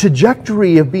 the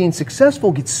trajectory of being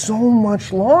successful gets so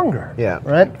much longer? Yeah.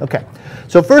 Right? Okay.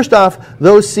 So first off,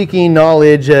 those seeking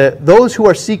knowledge, those who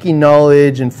are seeking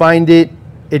knowledge and find it,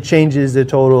 it changes the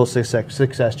total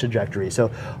success trajectory.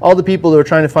 So all the people that are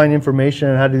trying to find information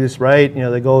on how to do this right,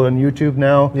 they go on YouTube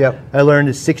now. Yep. I learned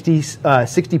that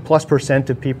 60+%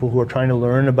 of people who are trying to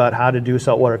learn about how to do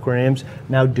saltwater aquariums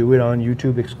now do it on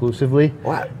YouTube exclusively.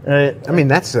 Wow. I mean,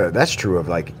 that's true of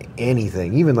like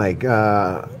anything, even like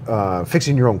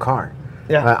fixing your own car.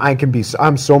 Yeah.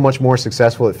 I'm so much more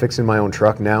successful at fixing my own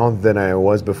truck now than I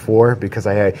was before because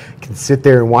I can sit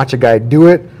there and watch a guy do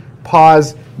it,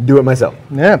 pause, do it myself.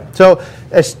 Yeah, so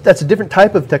that's a different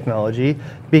type of technology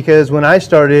because when I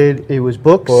started, it was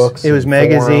books it was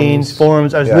magazines,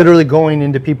 forums. I was literally going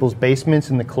into people's basements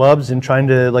in the clubs and trying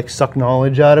to like suck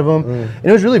knowledge out of them. And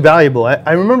it was really valuable.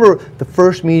 I remember the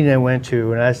first meeting I went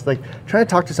to and I was like trying to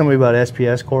talk to somebody about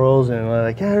SPS corals and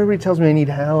like, yeah, everybody tells me I need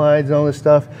halides and all this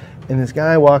stuff. And this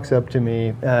guy walks up to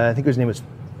me, I think his name was,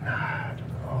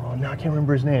 no, I can't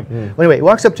remember his name. Well, anyway, he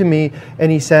walks up to me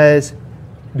and he says,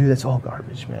 dude, that's all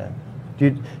garbage, man.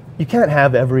 Dude, you can't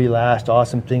have every last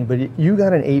awesome thing, but you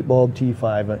got an 8-bulb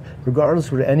T5. Regardless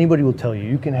of what anybody will tell you,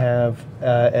 you can have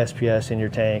SPS in your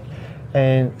tank.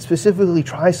 And specifically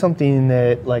try something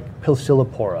that like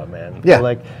Pilsilipora, man. Yeah. So,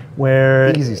 like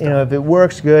where, easy stuff. if it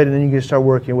works good and then you can start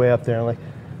working your way up there. And like,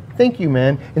 thank you,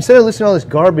 man. Instead of listening to all this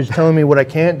garbage telling me what I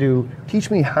can't do,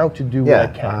 teach me how to do what I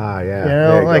can.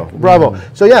 There you like go. bravo.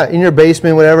 So yeah, in your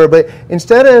basement, whatever. But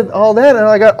instead of all that,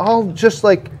 I got all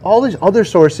these other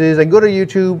sources. I can go to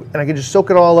YouTube and I can just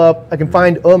soak it all up. I can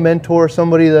find a mentor,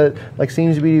 somebody that like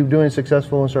seems to be doing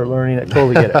successful and start learning. I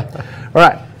totally get it. All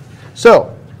right.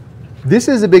 So this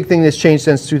is a big thing that's changed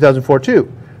since 2004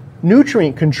 too.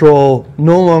 Nutrient control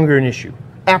no longer an issue.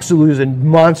 Absolutely, is a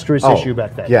monstrous issue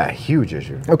back then. Yeah, huge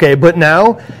issue. Okay, but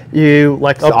now you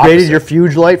upgraded your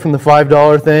Fuge Light from the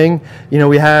 $5 thing.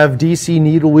 We have DC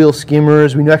needle wheel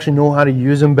skimmers. We actually know how to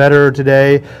use them better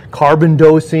today. Carbon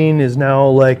dosing is now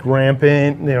like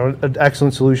rampant. An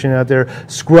excellent solution out there.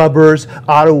 Scrubbers,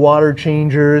 auto water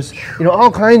changers.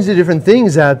 All kinds of different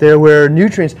things out there where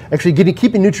nutrients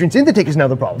keeping nutrients in the tank is now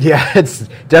the problem. Yeah, it's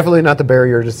definitely not the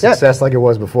barrier to success like it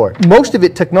was before. Most of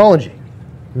it technology.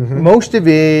 Most of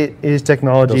it is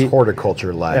technology. Those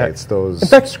horticulture lights, those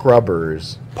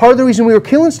scrubbers. Part of the reason we were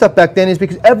killing stuff back then is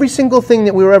because every single thing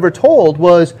that we were ever told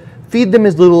was feed them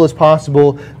as little as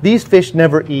possible. These fish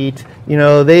never eat.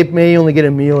 They may only get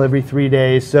a meal every 3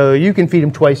 days, so you can feed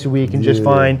them twice a week and just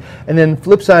fine. And then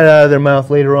flip side out of their mouth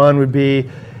later on would be,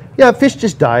 yeah, fish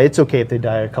just die. It's okay if they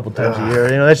die a couple times a year.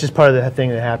 That's just part of the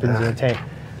thing that happens in the tank.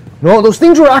 No, those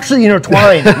things were actually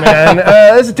intertwined, man.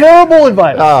 That's a terrible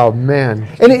advice. Oh, man.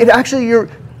 And it actually,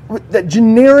 that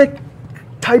generic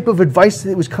type of advice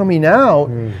that was coming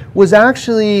out was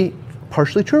actually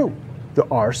partially true.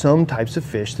 There are some types of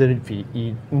fish that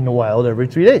eat in the wild every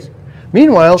 3 days.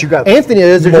 Meanwhile, Anthony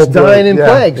is they're just dying in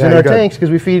plagues in our tanks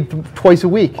because we feed twice a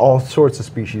week. All sorts of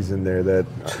species in there that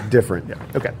are different. Yeah.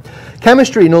 Okay.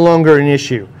 Chemistry, no longer an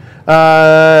issue.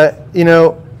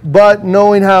 But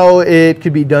knowing how it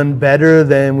could be done better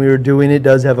than we were doing it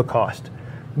does have a cost.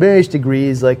 Various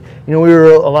degrees, a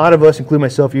lot of us, including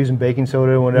myself, using baking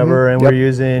soda and whatever, and we're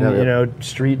using,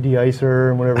 street de-icer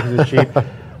and whatever because it's cheap.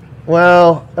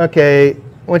 Well, okay,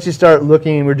 once you start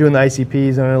looking, we're doing the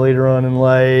ICPs on it later on in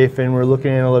life, and we're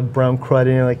looking at all the brown crud,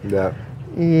 and you're like,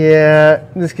 yeah,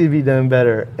 this could be done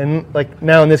better. And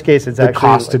now in this case, it's the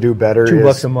cost to do better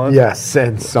 $2 a month. Yeah,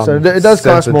 cents. So it does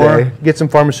cost more. Get some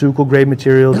pharmaceutical grade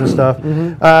materials and stuff.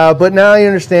 But now you're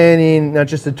understanding not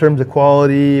just in terms of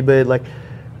quality, but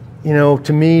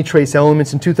to me, trace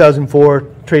elements in 2004,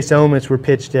 trace elements were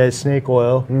pitched as snake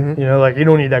oil. You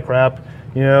don't need that crap.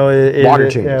 Water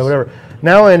changes. Yeah, whatever.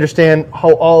 Now I understand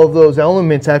how all of those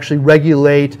elements actually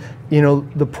regulate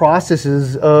the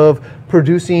processes of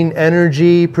producing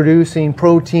energy, producing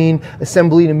protein,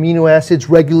 assembling amino acids,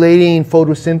 regulating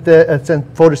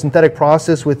photosynthetic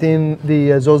process within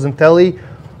the zooxanthellae.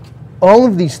 All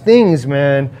of these things,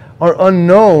 man, are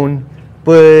unknown,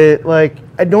 but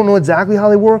I don't know exactly how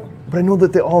they work, but I know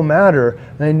that they all matter,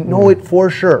 and I know it for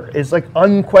sure. It's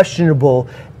unquestionable.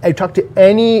 I talk to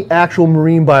any actual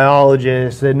marine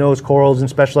biologist that knows corals and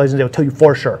specializes, they'll tell you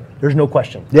for sure. There's no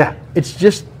question. Yeah. It's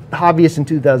just obvious in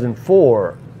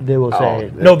 2004, they will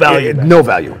say no value. No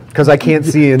value, because I can't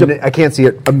see it. I can't see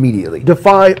it immediately.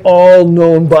 Defy all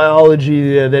known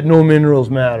biology that no minerals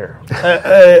matter.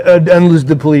 Endless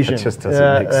depletion. It just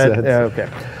doesn't make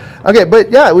sense. Okay,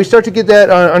 but we start to get that,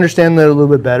 understand that a little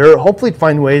bit better. Hopefully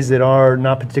find ways that are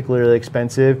not particularly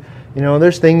expensive. You know,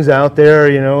 there's things out there,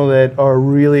 you know, that are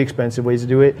really expensive ways to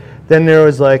do it. Then there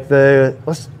was like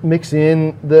let's mix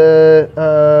in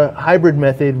the hybrid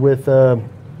method with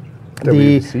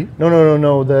WDC?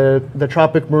 the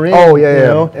Tropic Marine. Oh, yeah, you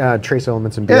yeah. know? Trace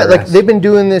elements and BRS. Yeah, like they've been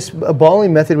doing this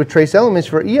balling method with trace elements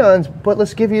for eons, but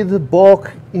let's give you the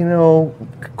bulk, you know,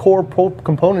 core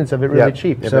components of it really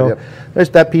cheap. So there's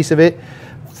that piece of it.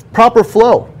 Proper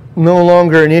flow, no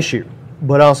longer an issue,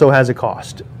 but also has a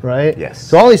cost, right? Yes.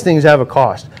 So all these things have a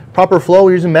cost. Proper flow,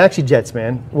 we're using maxi jets,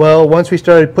 man. Well, once we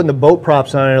started putting the boat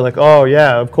props on it, like, oh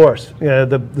yeah, of course, yeah,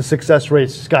 the success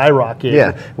rates skyrocket.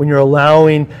 Yeah. When you're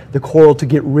allowing the coral to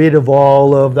get rid of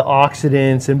all of the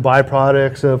oxidants and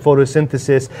byproducts of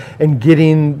photosynthesis and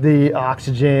getting the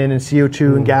oxygen and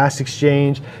CO2 and gas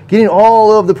exchange, getting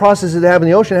all of the processes that happen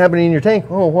in the ocean happening in your tank.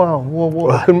 Oh wow, whoa.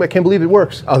 I can't believe it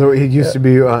works. Although it used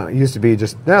to be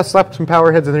just slap some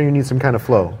power heads and then you need some kind of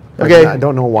flow. Okay. I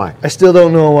don't know why. I still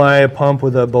don't know why a pump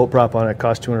with a boat prop on it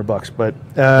costs $200, but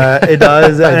it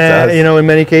does. does. You know, in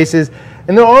many cases,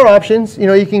 and there are options. You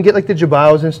know, you can get like the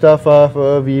Jabaos and stuff off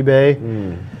of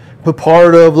eBay. But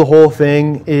part of the whole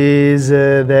thing is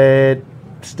that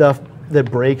stuff that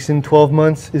breaks in 12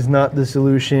 months is not the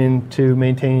solution to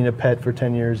maintaining a pet for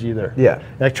 10 years either. Yeah.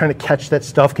 Like trying to catch that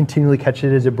stuff, continually catch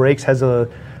it as it breaks, has a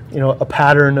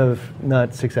pattern of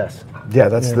not success. Yeah,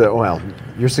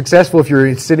 you're successful if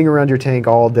you're sitting around your tank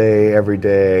all day, every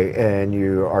day, and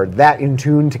you are that in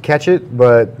tune to catch it,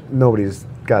 but nobody's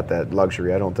got that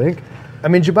luxury, I don't think. I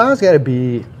mean, Jabao's got to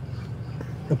be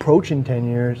approaching 10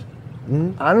 years.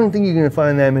 I don't think you're going to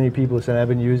find that many people who said, I've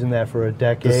been using that for a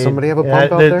decade. Does somebody have a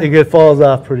pump out there? It falls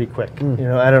off pretty quick. You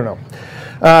know, I don't know.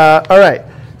 All right.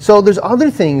 So there's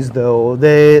other things, though,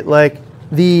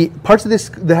 the parts of this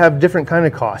that have different kind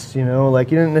of costs, you know,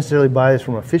 like you didn't necessarily buy this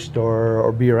from a fish store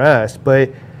or BRS, but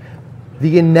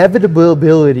the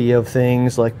inevitability of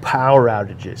things like power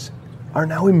outages are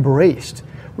now embraced.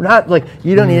 We're not like,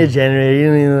 you don't need a generator, you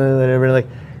don't need whatever. Like,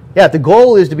 yeah, if the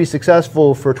goal is to be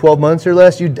successful for 12 months or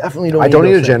less, you definitely don't need I don't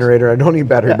need a things. generator, I don't need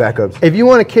battery backups. If you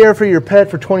want to care for your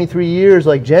pet for 23 years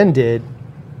like Jen did, You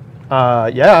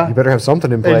better have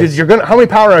something in place. How many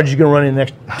power outages are you going to run in the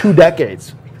next 2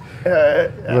 decades?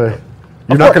 You're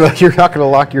not gonna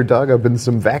lock your dog up in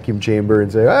some vacuum chamber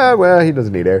and say, well, he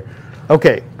doesn't need air.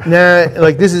 Okay, now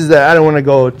like this is I don't want to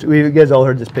go. You guys all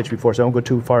heard this pitch before, so I won't go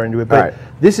too far into it. But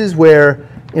this is where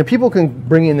people can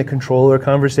bring in the controller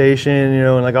conversation,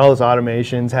 and like all this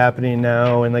automation's happening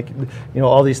now, and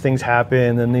all these things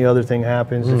happen, and the other thing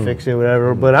happens to fix it,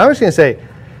 whatever. But I was gonna say,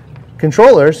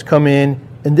 controllers come in,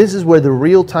 and this is where the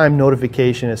real-time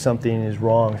notification if something is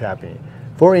wrong is happening.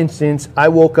 For instance, I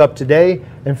woke up today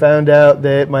and found out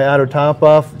that my auto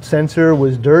top-off sensor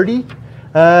was dirty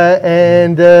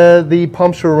and the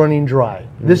pumps were running dry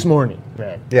this morning,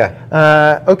 man.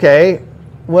 Yeah. Okay,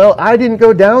 well, I didn't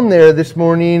go down there this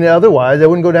morning otherwise. I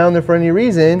wouldn't go down there for any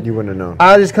reason. You wouldn't have known.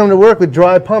 I just come to work with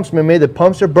dry pumps, man. Maybe the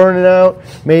pumps are burning out.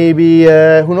 Maybe,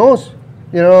 who knows?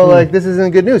 Like this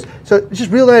isn't good news. So it's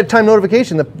just real-time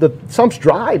notification. The sump's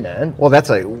dry, man. Well, that's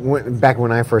back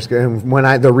when I first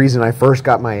the reason I first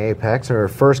got my Apex or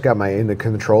first got into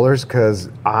controllers because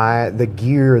the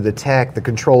gear, the tech, the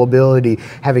controllability,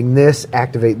 having this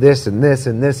activate this and this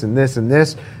and this and this and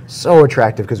this, so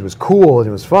attractive because it was cool and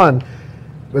it was fun.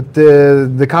 But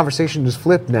the conversation just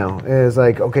flipped now. It's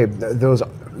like, okay, those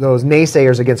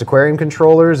naysayers against aquarium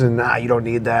controllers and you don't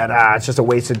need that. It's just a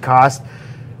wasted cost.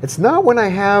 It's not when I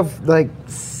have like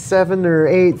 $7,000 or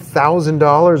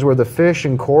 $8,000 worth of fish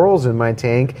and corals in my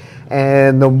tank,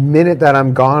 and the minute that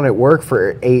I'm gone at work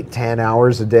for 8-10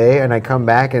 hours a day, and I come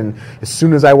back, and as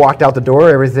soon as I walked out the door,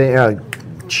 everything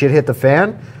shit hit the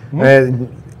fan. And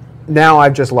now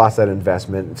I've just lost that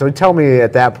investment. So tell me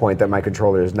at that point that my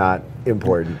controller is not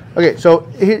important. Okay, so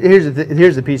here's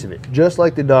the piece of it. Just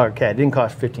like the dog or cat, it didn't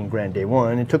cost $15,000 day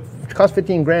one. It cost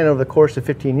 $15,000 over the course of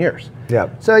 15 years. Yeah.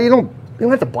 So you don't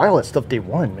have to buy all that stuff day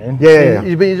one, man. Yeah.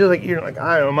 But you're like,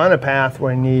 I'm on a path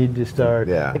where I need to start.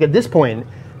 Yeah. Like at this point,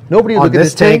 nobody would look at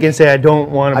this this tank and say, I don't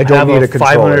want to have a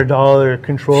 $500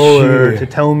 controller to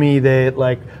tell me that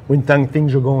when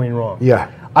things are going wrong. Yeah.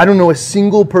 I don't know a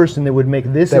single person that would make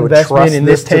this that investment in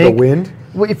this tank. To the wind?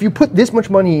 Well, if you put this much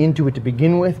money into it to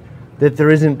begin with, that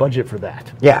there isn't budget for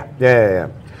that. Yeah.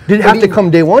 Did it have to come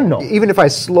day one? No. Even if I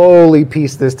slowly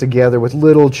piece this together with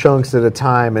little chunks at a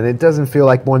time, and it doesn't feel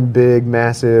like one big,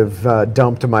 massive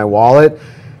dump to my wallet,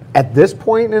 at this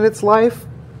point in its life,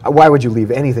 why would you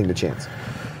leave anything to chance?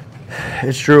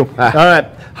 It's true. All right.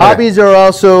 Hobbies are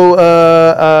also.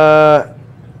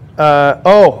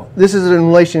 This is in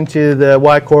relation to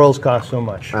why corals cost so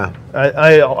much.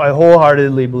 I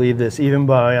wholeheartedly believe this, even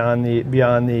beyond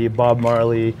the Bob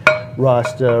Marley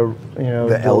Rust, The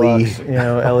Deluxe,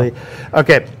 LE. LE.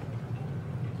 Okay.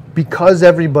 Because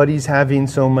everybody's having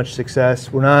so much success,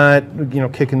 we're not,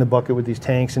 kicking the bucket with these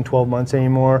tanks in 12 months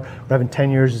anymore. We're having 10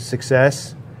 years of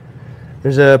success.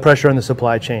 There's a pressure on the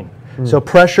supply chain. So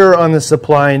pressure on the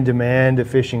supply and demand of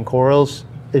fishing corals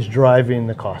is driving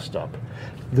the cost up.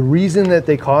 The reason that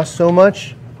they cost so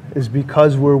much is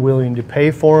because we're willing to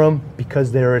pay for them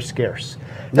because they are scarce.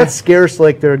 Not scarce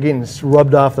like they're getting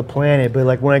rubbed off the planet, but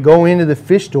like when I go into the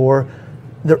fish store,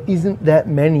 there isn't that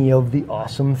many of the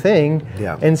awesome thing.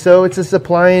 Yeah. And so it's a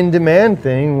supply and demand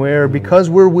thing where because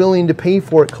we're willing to pay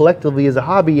for it collectively as a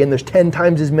hobby, and there's 10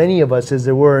 times as many of us as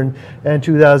there were in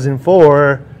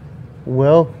 2004,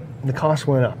 well, the cost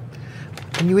went up.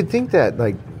 And you would think that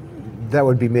that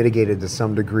would be mitigated to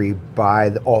some degree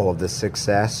by all of the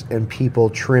success and people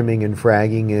trimming and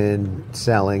fragging and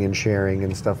selling and sharing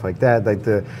and stuff like that.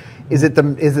 Is it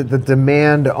the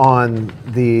demand on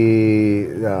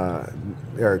the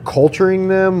or culturing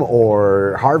them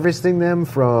or harvesting them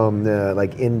from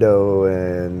the Indo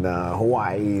and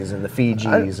Hawaii's and the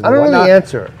Fijis? I don't know the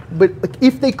answer, but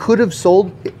if they could have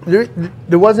sold,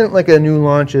 there wasn't like a new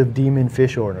launch of Demon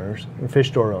fish owners, or fish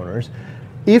store owners.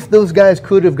 If those guys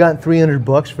could have gotten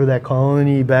 $300 for that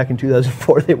colony back in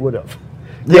 2004, they would have.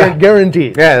 Yeah,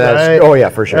 guaranteed. Yeah, right? Oh yeah,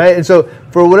 for sure. Right? And so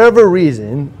for whatever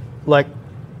reason,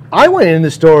 I went in the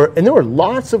store and there were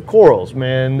lots of corals,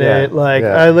 man. That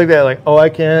I looked at I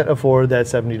can't afford that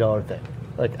 $70 thing.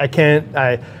 I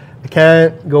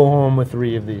can't go home with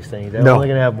 3 of these things. I'm only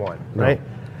gonna have one, right?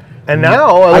 And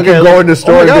now I can go in the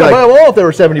store and be like, buy them all if they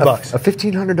were $70. A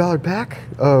 $1,500 pack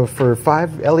for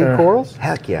 5 LE corals?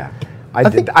 Heck yeah.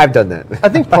 I've done that. I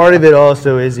think part of it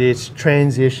also is it's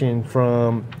transitioned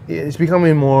from, it's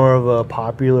becoming more of a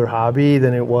popular hobby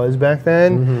than it was back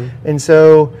then. And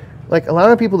so, a lot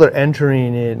of people that are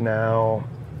entering it now,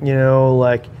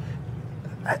 I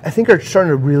think are starting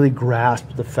to really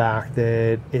grasp the fact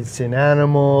that it's an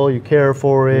animal, you care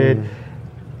for it,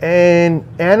 and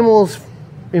animals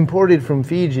imported from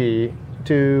Fiji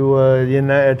to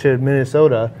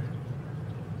Minnesota,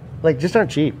 just aren't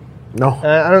cheap. No.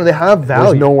 I don't know, they have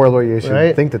value. There's nowhere where you should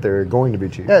right? think that they're going to be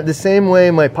cheap. Yeah, the same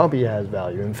way my puppy has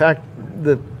value. In fact,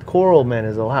 the coral, man,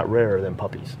 is a lot rarer than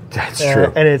puppies. That's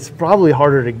true. And it's probably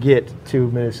harder to get to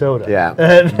Minnesota. Yeah.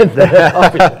 I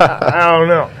don't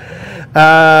know.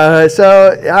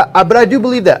 But I do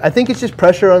believe that. I think it's just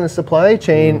pressure on the supply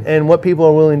chain and what people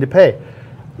are willing to pay.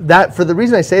 For the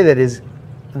reason I say that is,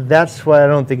 that's why I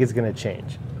don't think it's going to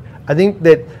change. I think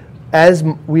that as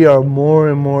we are more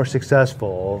and more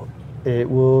successful, it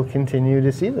will continue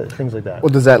to see things like that.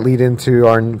 Well, does that lead into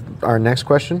our next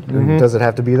question? Does it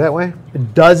have to be that way?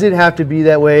 Does it have to be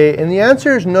that way? And the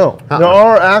answer is no. There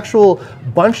are a whole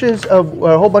bunch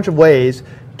of ways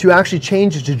to actually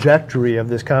change the trajectory of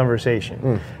this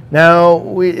conversation. Now,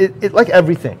 like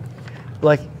everything,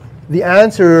 the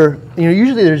answer,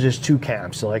 usually there's just 2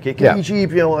 camps. So it can be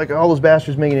cheap, all those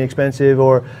bastards making it expensive,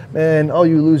 or man, all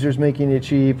you losers making it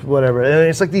cheap, whatever. And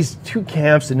it's these 2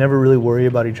 camps that never really worry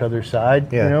about each other's side.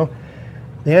 The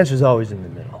answer is always in the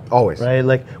middle. Always. Right?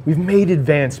 We've made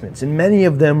advancements, and many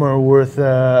of them are worth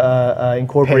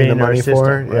incorporating in our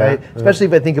system, right? Especially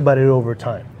if I think about it over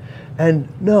time. And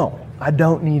no, I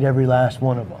don't need every last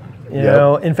one of them. You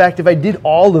know, in fact, if I did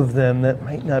all of them, that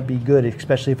might not be good,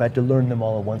 especially if I had to learn them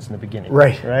all at once in the beginning.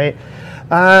 Right.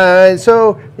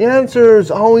 So the answer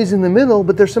is always in the middle,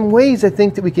 but there's some ways I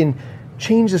think that we can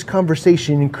change this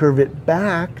conversation and curve it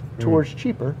back towards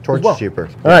cheaper. Towards cheaper.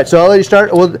 All right, so I'll let you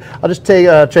start. I'll just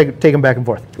take them back and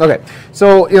forth. Okay.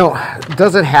 So,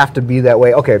 does it have to be that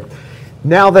way? Okay.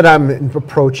 Now that I'm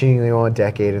approaching, a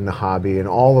decade in the hobby and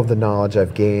all of the knowledge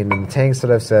I've gained and the tanks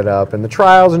that I've set up and the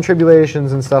trials and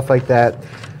tribulations and stuff like that,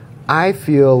 I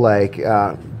feel like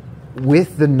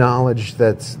with the knowledge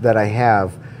that I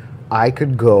have, I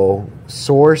could go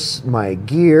source my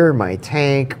gear, my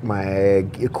tank, my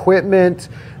equipment,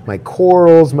 my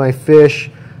corals, my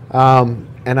fish, and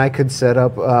I could set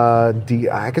up a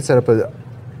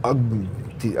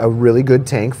really good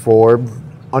tank for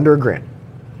under $1,000.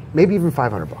 Maybe even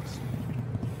 $500.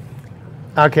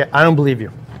 Okay, I don't believe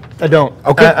you. I don't.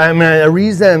 Okay. The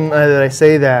reason that I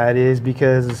say that is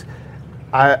because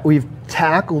we've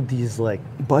tackled these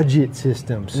budget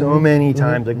systems so many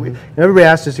times. Everybody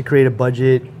asks us to create a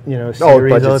budget, series all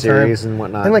the time. Series and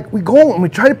whatnot. And we go and we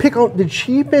try to pick out the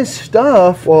cheapest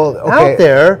stuff okay. out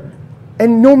there,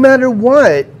 and no matter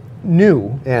what,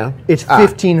 new. Yeah. It's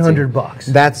 $1,500.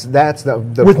 That's the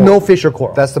with point. no fish or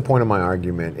coral. That's the point of my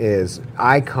argument. Is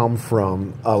I come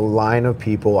from a line of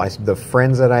people, the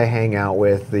friends that I hang out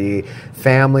with, the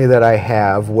family that I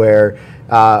have, where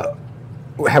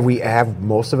Have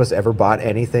most of us ever bought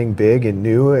anything big and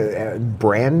new,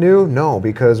 brand new? No,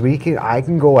 because I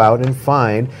can go out and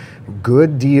find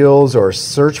good deals or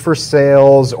search for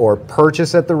sales or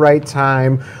purchase at the right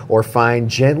time or find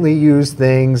gently used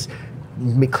things,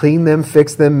 clean them,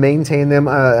 fix them, maintain them,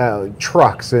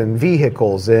 trucks and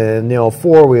vehicles and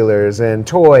four-wheelers and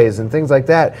toys and things like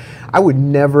that. I would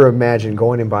never imagine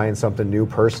going and buying something new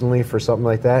personally for something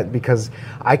like that, because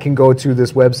I can go to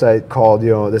this website called,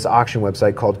 this auction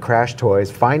website called Crash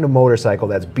Toys, find a motorcycle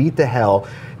that's beat to hell,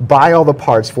 buy all the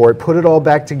parts for it, put it all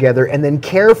back together, and then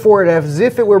care for it as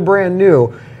if it were brand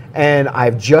new. And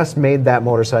I've just made that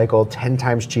motorcycle 10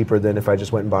 times cheaper than if I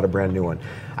just went and bought a brand new one.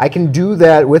 I can do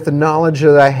that with the knowledge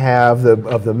that I have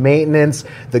of the maintenance,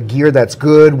 the gear that's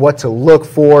good, what to look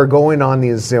for, going on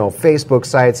these Facebook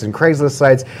sites and Craigslist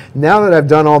sites. Now that I've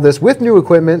done all this with new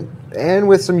equipment and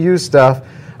with some used stuff,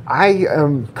 I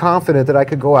am confident that I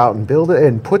could go out and build it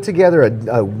and put together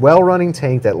a well-running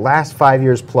tank that lasts 5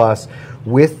 years plus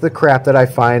with the crap that I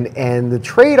find. And the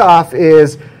trade-off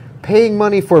is paying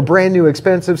money for brand new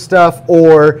expensive stuff,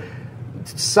 or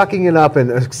sucking it up and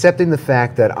accepting the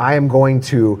fact that I am going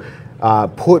to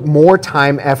put more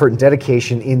time, effort, and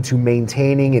dedication into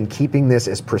maintaining and keeping this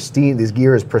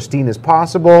gear as pristine as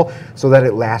possible, so that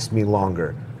it lasts me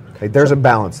longer. There's a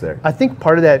balance there. I think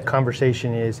part of that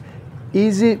conversation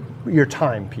is it your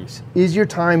time piece? Is your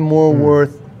time more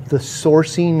worth the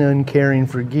sourcing and caring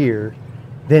for gear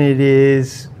than it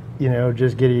is,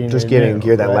 just getting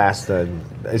gear that lasts?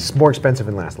 It's more expensive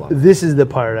and lasts longer. This is the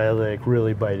part I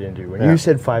really bite into. When you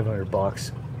said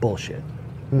 $500, bullshit.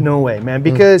 No way, man.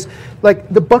 Because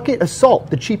the bucket of salt,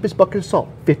 the cheapest bucket of salt,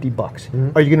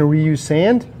 $50. Are you going to reuse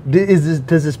sand?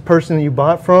 Does this person that you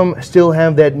bought from still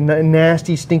have that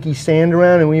nasty, stinky sand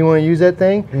around, and when you want to use that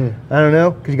thing? I don't know,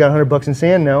 because you got $100 in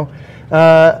sand now.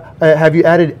 Have you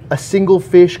added a single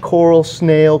fish, coral,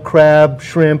 snail, crab,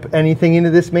 shrimp, anything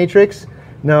into this matrix?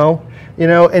 No.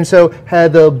 And so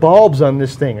had the bulbs on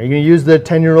this thing. Are you going to use the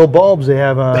 10-year-old bulbs they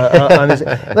have on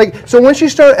this? So once you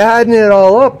start adding it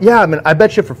all up, I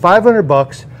bet you for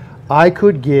 $500, I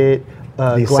could get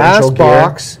a glass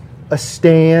box, a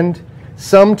stand,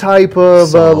 some type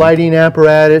of lighting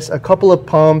apparatus, a couple of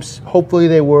pumps. Hopefully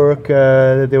they work,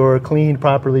 that they were cleaned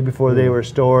properly before they were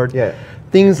stored. Yeah.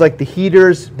 Things like the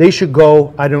heaters, they should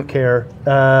go. I don't care.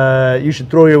 You should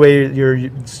throw away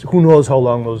who knows how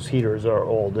long those heaters are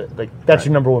old. That's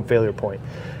your number one failure point.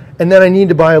 And then I need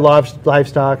to buy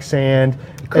livestock sand.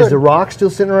 Is the rock still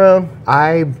sitting around?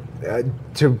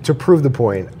 To prove the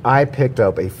point, I picked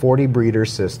up a 40 breeder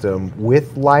system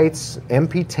with lights,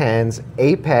 MP10s,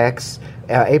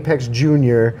 Apex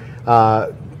Junior,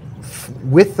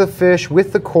 with the fish,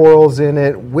 with the corals in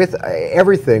it, with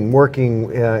everything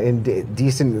working in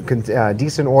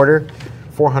decent order.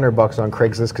 $400 on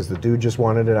Craigslist because the dude just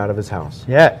wanted it out of his house.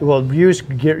 Yeah, well, used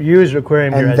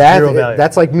aquarium gear has zero value.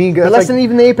 That's like me. Less than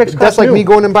even the Apex. That's like me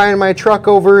going and buying my truck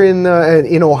over in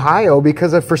Ohio,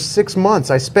 because for 6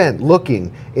 months I spent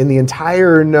looking in the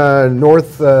entire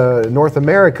North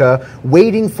America,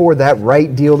 waiting for that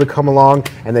right deal to come along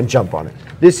and then jump on it.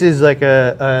 This is like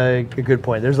a good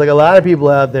point. There's a lot of people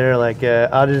out there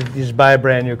I'll just buy a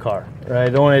brand new car, right? I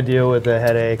don't want to deal with the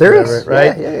headache. There is,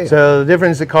 right? Yeah. So the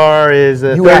difference, the car is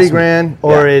 30 grand,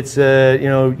 or it's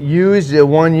used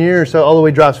 1 year or so, all the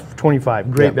way drops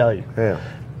 25. Great value. Yeah.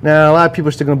 Now a lot of people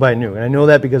are still going to buy new, and I know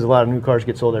that because a lot of new cars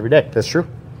get sold every day. That's true.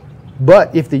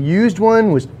 But if the used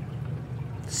one was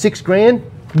 $6 grand,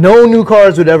 no new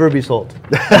cars would ever be sold.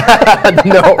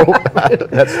 No,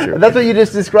 that's true. That's what you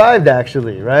just described,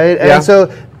 actually, right? Yeah. And so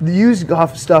the used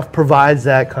stuff provides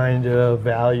that kind of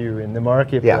value in the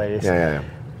marketplace. Yeah.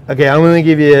 Okay, I'm going to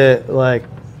give you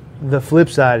the flip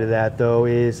side of that, though,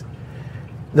 is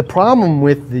the problem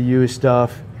with the used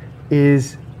stuff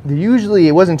is usually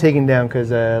it wasn't taken down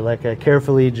because I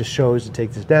carefully just chose to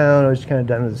take this down. I was just kind of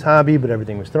done with this hobby, but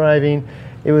everything was thriving.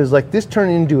 It was this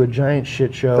turned into a giant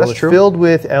shit show. That's true. Filled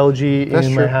with algae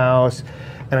in my house,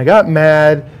 and I got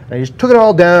mad. And I just took it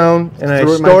all down and I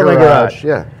stored it in my garage.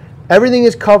 Yeah. Everything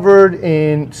is covered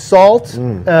in salt.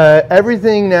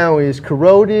 Everything now is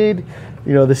corroded.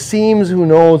 The seams, who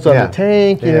knows, on the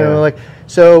tank.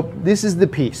 So this is the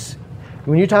piece.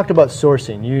 When you talked about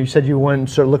sourcing, you said you went and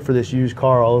sort of look for this used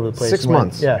car all over the place. 6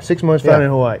 months. Yeah, 6 months found in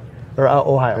Hawaii or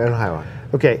Ohio. In Ohio.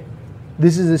 Okay.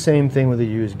 This is the same thing with the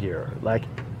used gear.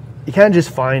 You can't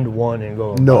just find one and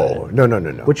go. No.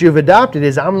 What you've adopted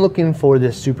is, I'm looking for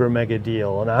this super mega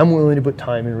deal, and I'm willing to put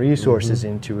time and resources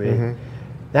into it.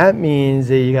 That means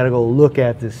that you got to go look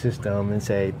at the system and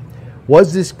say,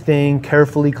 was this thing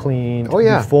carefully cleaned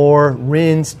before,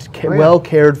 rinsed, well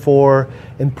cared for,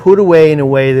 and put away in a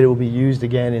way that it will be used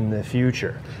again in the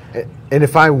future? And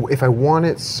if I want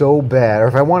it so bad, or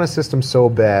if I want a system so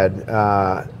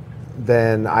bad,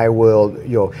 then I will,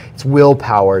 it's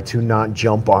willpower to not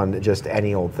jump on just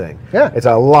any old thing. Yeah. It's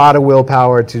a lot of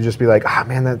willpower to just be like,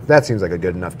 man, that seems like a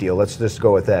good enough deal. Let's just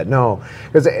go with that. No,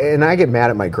 and I get mad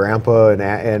at my grandpa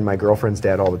and my girlfriend's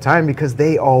dad all the time because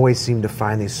they always seem to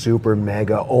find these super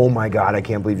mega, oh my God, I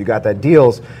can't believe you got that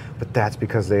deals. But that's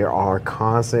because they are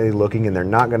constantly looking, and they're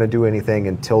not going to do anything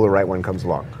until the right one comes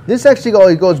along. This actually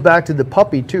always goes back to the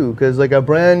puppy too, because like a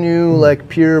brand new, like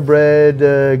purebred,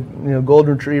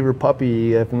 golden retriever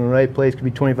puppy from the right place could be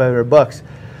 $2,500.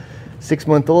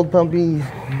 6-month-old puppy,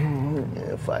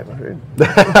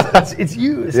 $500. It's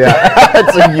used. Yeah,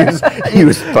 it's a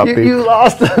used puppy. You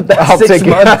lost about 6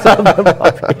 months of the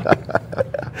puppy.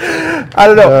 I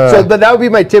don't know. But that would be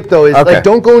my tip, though, is like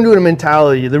don't go into a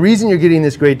mentality. The reason you're getting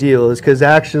this great deal is because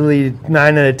actually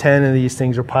 9 out of 10 of these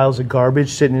things are piles of garbage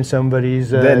sitting in somebody's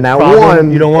then that problem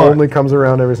one you don't want. Only comes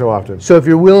around every so often. So if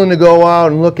you're willing to go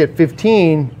out and look at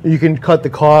 15, you can cut the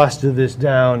cost of this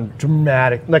down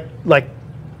dramatic, like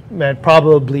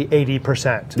probably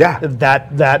 80%. Yeah.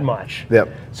 That much. Yep.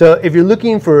 So if you're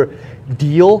looking for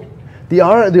deal, the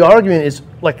argument is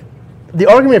like the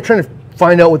argument of trying to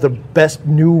find out what the best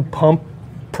new pump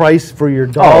price for your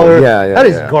dollar. That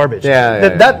is garbage.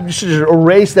 That you should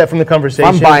erase that from the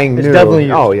conversation. I'm buying it's new. Definitely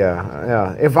used. Oh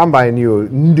yeah. If I'm buying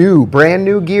brand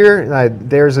new gear,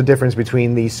 there's a difference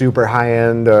between the super high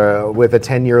end with a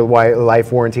 10-year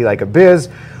life warranty like a Biz,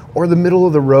 or the middle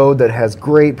of the road that has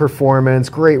great performance,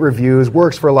 great reviews,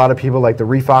 works for a lot of people like the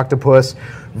Reef Octopus,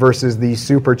 versus the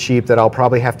super cheap that I'll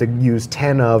probably have to use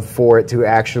 10 of for it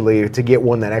to get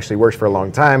one that actually works for a long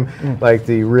time, like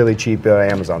the really cheap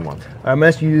Amazon one. I'm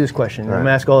asking you this question. I'm going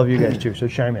to ask all of you guys too, so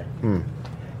chime in.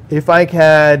 If I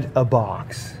had a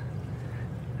box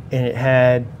and it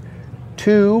had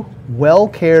 2 well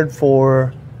cared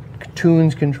for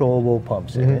Tunes controllable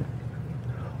pumps in it,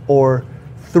 or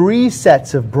 3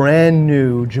 sets of brand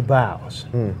new Jibaos,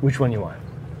 which one you want?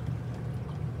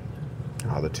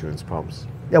 Oh, the Tunes pumps.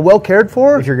 Yeah, well cared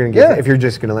for. If you're gonna get, if you're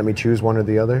just gonna let me choose one or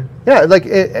the other. Yeah, like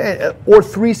or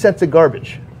 3 sets of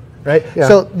garbage, right? Yeah.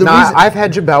 So the reason I've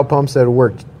had Jibao pumps that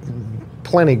worked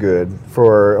plenty good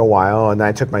for a while, and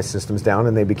I took my systems down,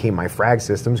 and they became my frag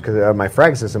systems because my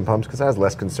frag system pumps because I was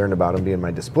less concerned about them being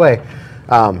my display.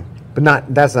 But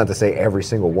that's not to say every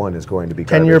single one is going to be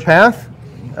garbage. 10-year path.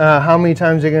 How many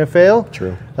times they're going to fail?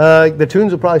 True. The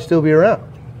Tunes will probably still be around.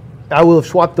 I will have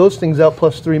swapped those things out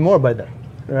plus 3 more by then,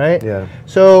 right? Yeah.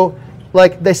 So,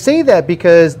 like, they say that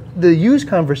because the used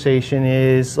conversation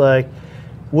is like,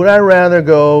 would I rather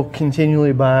go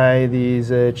continually buy these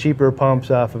cheaper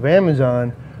pumps off of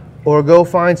Amazon, or go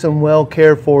find some well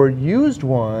cared for used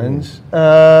ones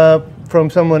from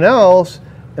someone else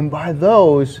and buy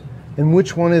those? And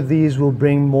which one of these will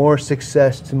bring more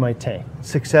success to my tank?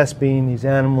 Success being these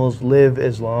animals live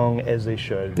as long as they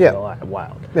should in the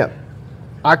wild. Yeah.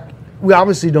 We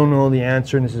obviously don't know the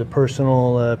answer, and this is a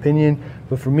personal opinion,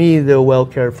 but for me, the well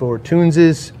cared for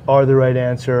Tuneses are the right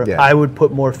answer. Yeah. I would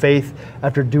put more faith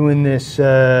after doing this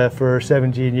for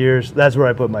 17 years. That's where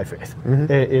I put my faith,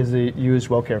 is the used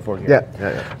well cared for gear.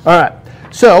 Yeah. All right.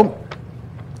 So,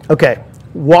 okay.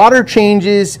 Water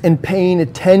changes and paying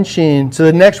attention. So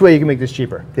the next way you can make this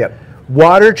cheaper. Yep.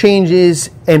 Water changes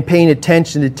and paying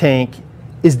attention to the tank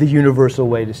is the universal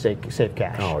way to save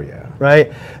cash. Oh yeah.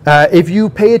 Right? If you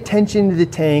pay attention to the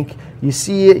tank, you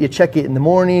see it, you check it in the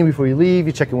morning before you leave,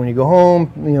 you check it when you go home,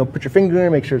 put your finger in it,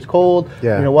 make sure it's cold.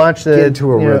 Yeah. Watch the... Get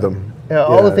into a rhythm.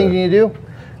 All the things you need to do.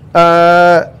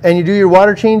 And you do your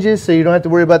water changes, so you don't have to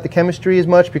worry about the chemistry as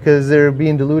much because they're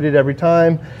being diluted every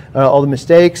time, all the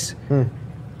mistakes.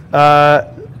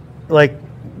 Like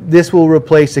this will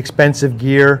replace expensive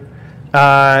gear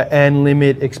and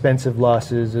limit expensive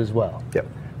losses as well. Yep.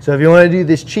 So if you want to do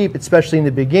this cheap, especially in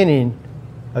the beginning,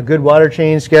 a good water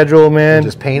change schedule, man. And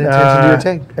just paying attention to your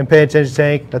tank. And paying attention to the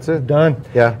tank. That's it. Done.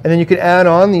 Yeah. And then you can add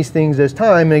on these things as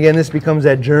time. And again, this becomes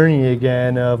that journey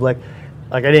again of like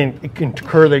I didn't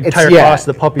incur the entire cost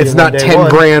of the puppy. It's not 10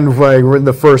 grand like in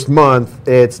the first month.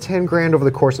 It's 10 grand over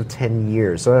the course of 10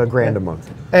 years. So $1,000 a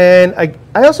month. And I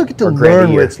also get to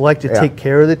learn what it's like to take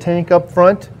care of the tank up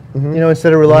front.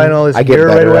 Instead of relying on all this gear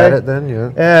right away. I get better at it then,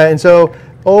 yeah. Yeah, and so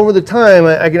over the time,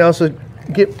 I can also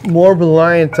get more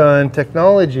reliant on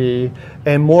technology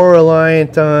and more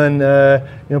reliant on,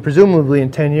 presumably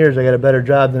in 10 years, I got a better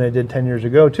job than I did 10 years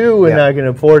ago too, and I can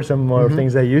afford some more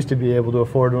things I used to be able to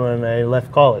afford when I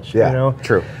left college. Yeah,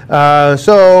 true.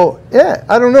 So, yeah,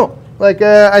 I don't know. Like,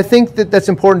 I think that's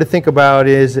important to think about.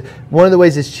 Is one of the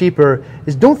ways it's cheaper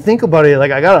is don't think about it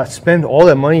like I gotta spend all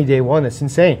that money day one. That's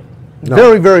insane.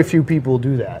 No. Very few people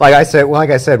do that. Like I said, when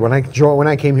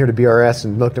I came here to BRS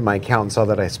and looked at my account and saw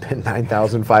that I spent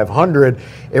 $9,500,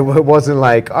 it wasn't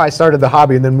like, oh, I started the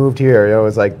hobby and then moved here. It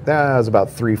was like that was about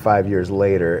 3-5 years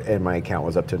later, and my account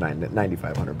was up to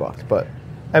 $9,500. But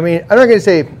I mean, I'm not gonna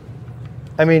say.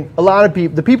 I mean, a lot of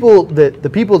people, the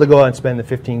people that go out and spend the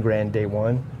 15 grand day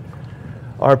one,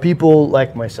 are people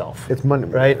like myself. It's money,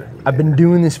 right? I've been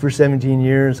doing this for 17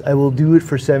 years. I will do it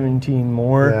for 17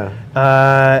 more.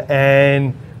 Yeah.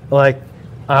 And like,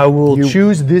 I will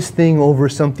choose this thing over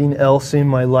something else in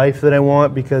my life that I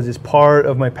want because it's part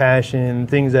of my passion and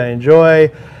things I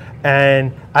enjoy.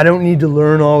 And I don't need to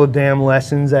learn all the damn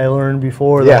lessons I learned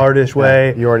before the hardest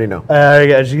way. You already know. I'm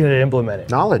just going to implement it.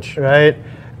 Knowledge. Right?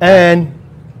 And,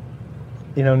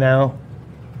 you know, now,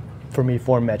 for me,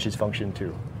 form matches function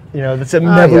too. You know, that's an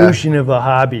evolution of a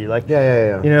hobby. Like, you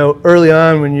know, early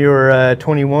on when you were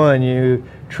 21, you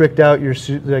tricked out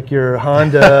your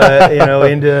Honda, you know,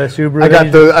 into Subaru. I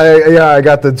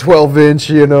got the 12-inch,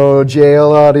 you know,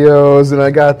 JL audios, and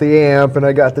I got the amp, and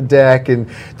I got the deck, and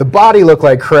the body looked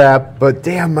like crap, but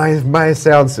damn, my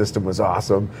sound system was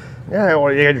awesome. Yeah,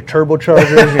 well, you got your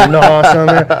turbochargers, your NOS on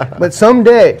there, but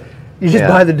someday. You just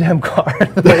buy the damn car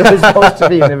the way it was supposed to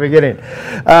be in the beginning.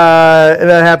 And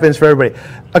that happens for everybody.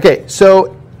 Okay,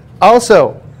 so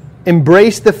also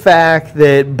embrace the fact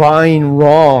that buying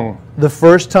wrong the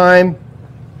first time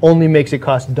only makes it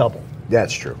cost double.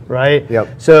 That's true. Right?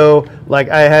 Yep. So, like,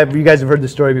 you guys have heard the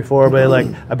story before, but like,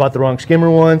 I bought the wrong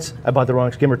skimmer once, I bought the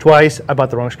wrong skimmer twice, I bought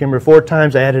the wrong skimmer 4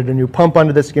 times, I added a new pump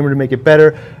onto the skimmer to make it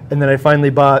better, and then I finally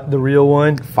bought the real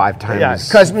one. 5 times. Yeah, it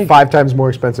cost me 5 times more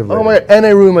expensive. Oh my! And I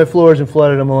ruined my floors and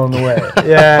flooded them along the way.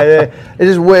 It's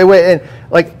just way. And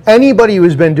like anybody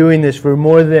who's been doing this for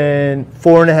more than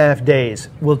 4.5 days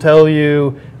will tell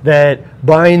you that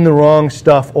buying the wrong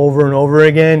stuff over and over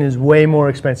again is way more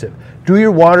expensive. Do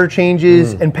your water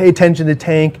changes and pay attention to the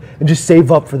tank and just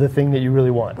save up for the thing that you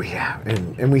really want. Yeah,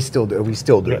 and we still do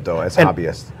it though as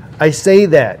hobbyists. I say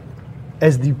that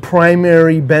as the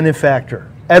primary benefactor.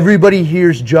 Everybody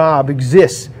here's job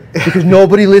exists because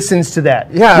nobody listens to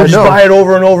that. Yeah, you just buy it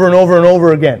over and over and over and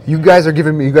over again. Hobbyists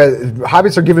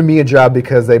are giving me a job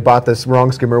because they bought this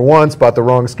wrong skimmer once, bought the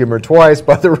wrong skimmer twice,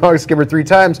 bought the wrong skimmer 3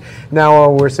 times. Now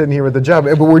we're sitting here with a job,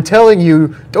 but we're telling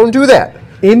you, don't do that.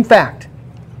 In fact,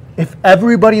 if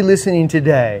everybody listening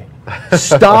today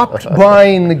stopped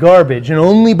buying the garbage and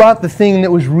only bought the thing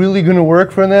that was really going to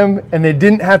work for them and they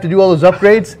didn't have to do all those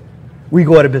upgrades, we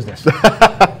go out of business.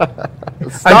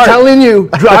 I'm telling you,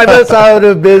 drive us out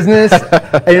of business,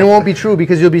 and it won't be true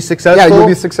because you'll be successful. Yeah, you'll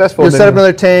be successful. You'll set up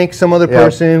another tank, some other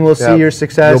person will see your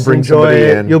success, you'll bring enjoy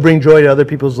it. in. You'll bring joy to other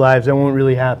people's lives. That won't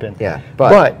really happen. Yeah,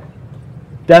 but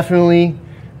definitely,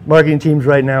 marketing teams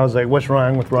right now is like, what's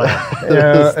wrong with Ryan?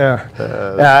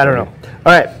 I don't know.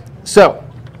 All right, so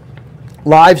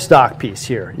livestock piece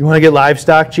here. You want to get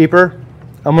livestock cheaper?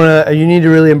 You need to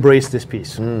really embrace this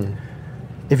piece.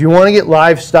 If you want to get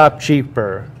livestock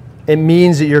cheaper, it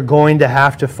means that you're going to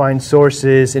have to find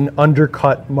sources and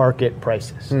undercut market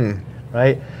prices,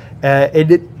 right?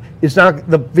 It's not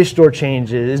the fish store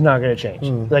changes. It's not going to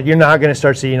change. Like you're not going to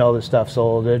start seeing all this stuff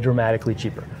sold dramatically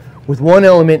cheaper. With one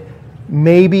element,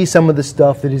 maybe some of the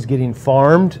stuff that is getting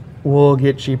farmed will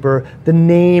get cheaper. The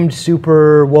named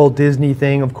Super Walt Disney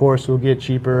thing, of course, will get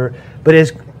cheaper,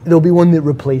 but there'll be one that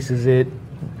replaces it.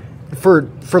 For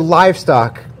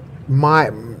livestock,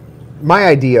 my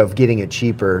idea of getting it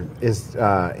cheaper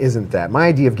isn't that. My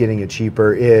idea of getting it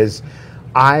cheaper is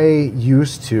I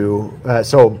used to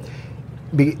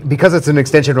because it's an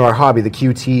extension of our hobby, the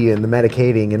QT and the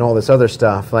medicating and all this other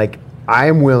stuff. Like I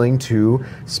am willing to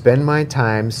spend my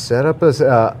time, set up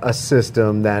a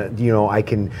system that I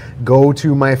can go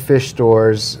to my fish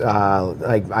stores.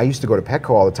 Like I used to go to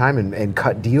Petco all the time and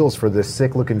cut deals for this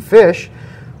sick-looking fish.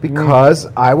 Because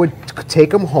I would take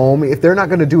them home. If they're not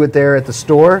going to do it there at the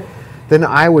store, then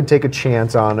I would take a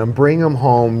chance on them, bring them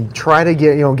home, try to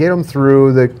get them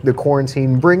through the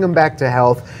quarantine, bring them back to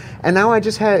health. And now I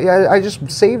just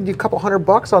saved you a couple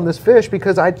 $100 on this fish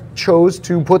because I chose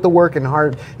to put the work and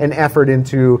heart and effort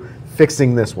into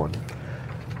fixing this one.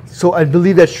 So I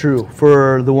believe that's true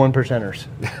for the 1%ers.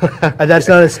 That's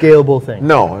not a scalable thing.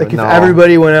 No, like if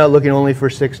everybody went out looking only for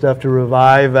sick stuff to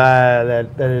revive, that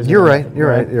is. You're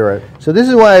right. So this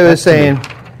is why I was saying,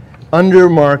 under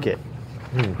market.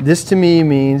 This to me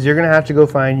means you're going to have to go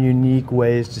find unique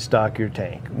ways to stock your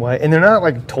tank. And they're not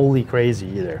like totally crazy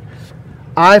either.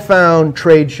 I found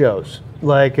trade shows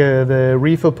like the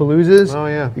Reefapaloozas. Oh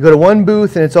yeah. You go to one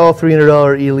booth and it's all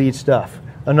 $300 elite stuff.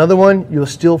 Another one, you'll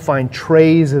still find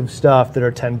trays of stuff that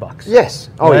are $10. Yes.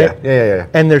 Oh, right? yeah.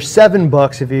 And they're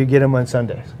 $7 if you get them on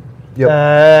Sundays. Yep.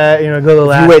 Go to the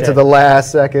last You wait day. to the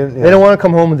last second. Yeah. They don't want to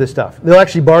come home with this stuff. They'll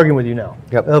actually bargain with you now.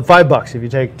 Yep. $5 if you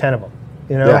take 10 of them.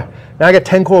 Yeah. Now I got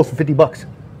 10 corals for $50.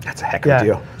 That's a heck of a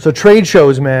deal. So trade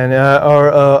shows, man,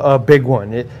 are a big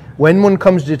one. When one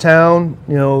comes to town,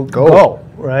 go.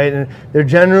 Right, and they're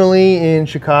generally in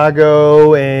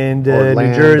Chicago and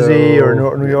New Jersey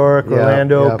or New York,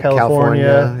 Orlando,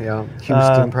 California.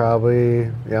 Houston probably.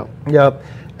 Yep.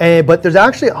 But there's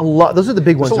actually a lot. Those are the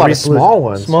big ones. There's a lot of small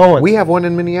ones. Small ones. We have one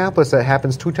in Minneapolis that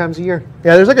happens 2 times a year.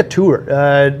 Yeah, there's like a tour.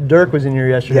 Dirk was in here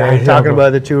yesterday talking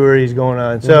about the tour he's going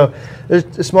on. So there's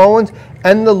the small ones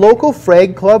and the local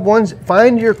frag club ones.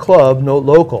 Find your club,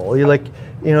 local.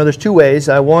 There's 2 ways.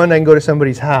 One, I can go to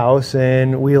somebody's house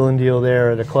and wheel and deal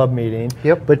there at a club meeting.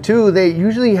 Yep. But 2, they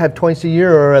usually have twice a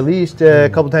year or at least a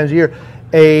couple times a year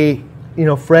a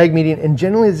frag meeting, and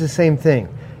generally it's the same thing.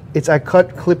 I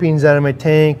cut clippings out of my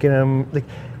tank, and I'm like,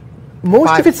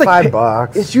 most of it's like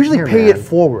 $5. It's usually pay it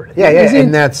forward. Yeah,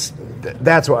 and that's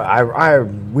what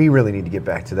we really need to get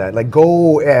back to that. Like,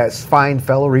 go find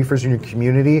fellow reefers in your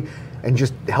community and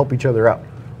just help each other out.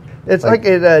 It's like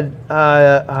David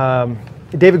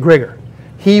Grigger.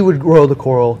 He would grow the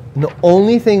coral. And the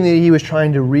only thing that he was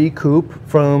trying to recoup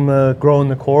from growing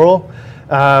the coral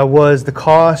was the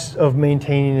cost of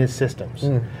maintaining his systems.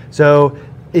 So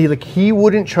he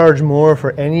wouldn't charge more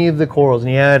for any of the corals, and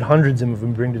he had hundreds of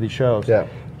them bring to these shows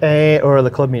or the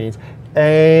club meetings.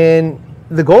 And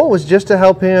the goal was just to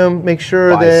help him make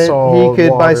sure that he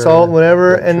could buy salt and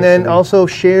whatever, and then also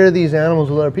share these animals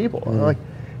with other people. I'm like,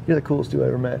 you're the coolest dude I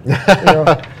ever met.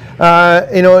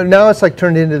 Now it's like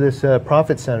turned into this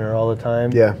profit center all the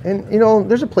time. Yeah. And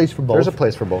there's a place for both. There's a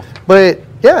place for both. But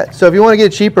so if you want to get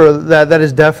it cheaper, that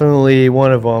is definitely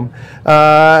one of them.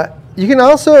 You can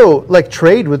also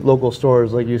trade with local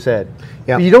stores, like you said.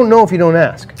 Yeah. You don't know if you don't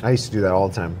ask. I used to do that all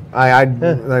the time.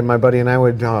 My buddy and I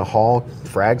would haul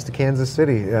frags to Kansas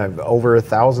City, over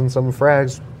 1,000 some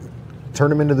frags, turn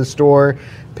them into the store,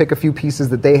 pick a few pieces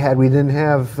that they had we didn't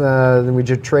have, then we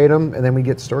just trade them, and then we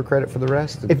get store credit for the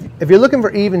rest. If you're looking for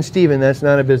even Steven, that's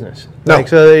not a business. No.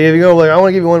 So if you go I want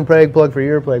to give you one plague plug for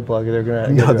your plague plug, they're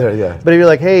gonna. But if you're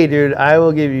like, hey, dude, I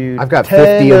will give you. I've got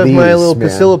 10 50 of these, my little man.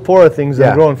 Passillipora things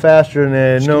that are growing faster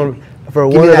and known for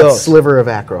give one me of that those. Sliver of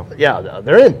acro. Yeah,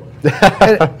 they're in.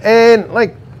 and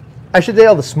I should say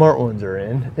all the smart ones are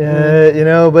in,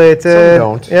 but some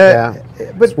don't.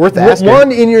 But it's worth asking.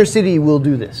 One in your city will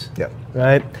do this. Yep.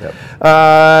 Right. Yep.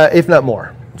 If not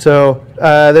more. So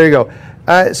there you go.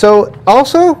 So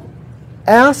also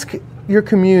ask your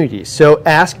communities. So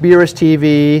ask BRS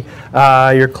TV,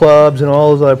 your clubs, and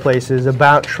all those other places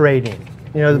about trading.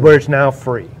 Where it's now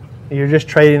free. You're just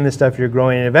trading the stuff you're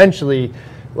growing, and eventually.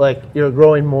 You're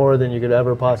growing more than you could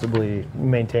ever possibly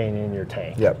maintain in your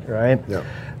tank. Yep. Right? Yep.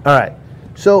 All right.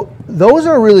 So those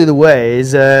are really the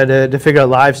ways to figure out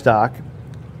livestock.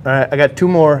 All right. I got 2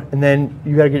 more, and then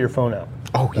you got to get your phone out.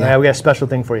 Oh, yeah. All right, we got a special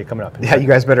thing for you coming up. Yeah, you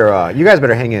guys better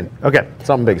hang in. Okay.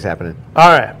 Something big's happening.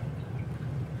 All right.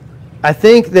 I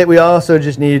think that we also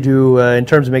just need to, in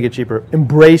terms of making it cheaper,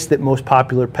 embrace that most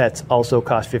popular pets also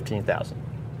cost $15,000.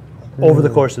 Over the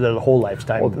course of their whole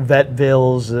lifetime, vet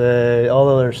bills, all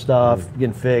other stuff,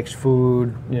 getting fixed,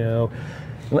 food,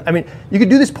 I mean, you could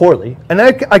do this poorly, and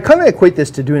I kind of equate this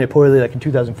to doing it poorly, like in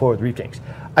 2004 with reef tanks.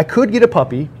 I could get a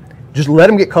puppy, just let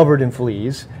him get covered in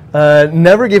fleas,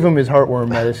 never give him his heartworm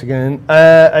medicine.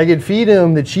 I could feed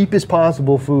him the cheapest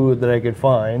possible food that I could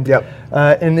find,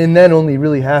 and then only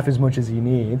really half as much as he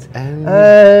needs. And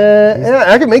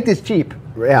I could make this cheap.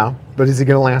 Yeah, but is it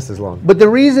going to last as long? But the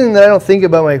reason that I don't think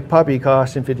about my puppy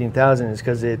costing $15,000 is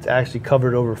because it's actually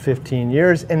covered over 15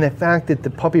 years, and the fact that the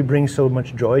puppy brings so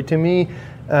much joy to me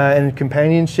and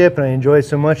companionship, and I enjoy it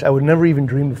so much, I would never even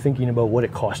dream of thinking about what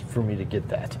it cost for me to get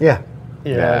that. Yeah.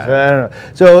 So I don't know.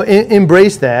 So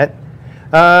embrace that.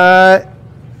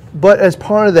 But as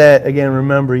part of that, again,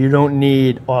 remember, you don't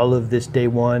need all of this day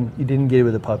one. You didn't get it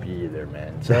with a puppy either,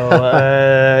 man. So, All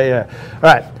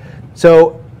right.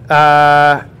 So,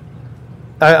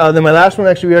 then my last one,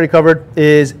 actually, we already covered,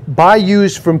 is buy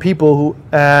used from people who,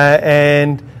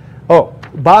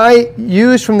 buy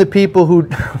used from the people who,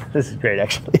 this is great,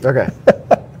 actually. Okay.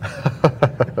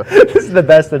 This is the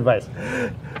best advice.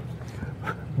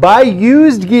 Buy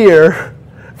used gear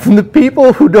from the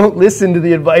people who don't listen to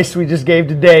the advice we just gave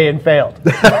today and failed.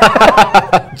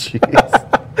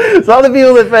 Jeez. So all the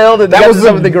people that failed and got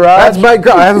stuff in the garage.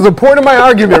 That was a point of my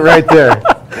argument right there.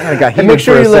 I got heated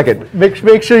for a second.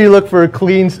 Make sure you look for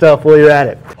clean stuff while you're at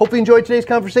it. Hope you enjoyed today's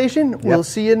conversation. We'll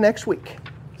see you next week.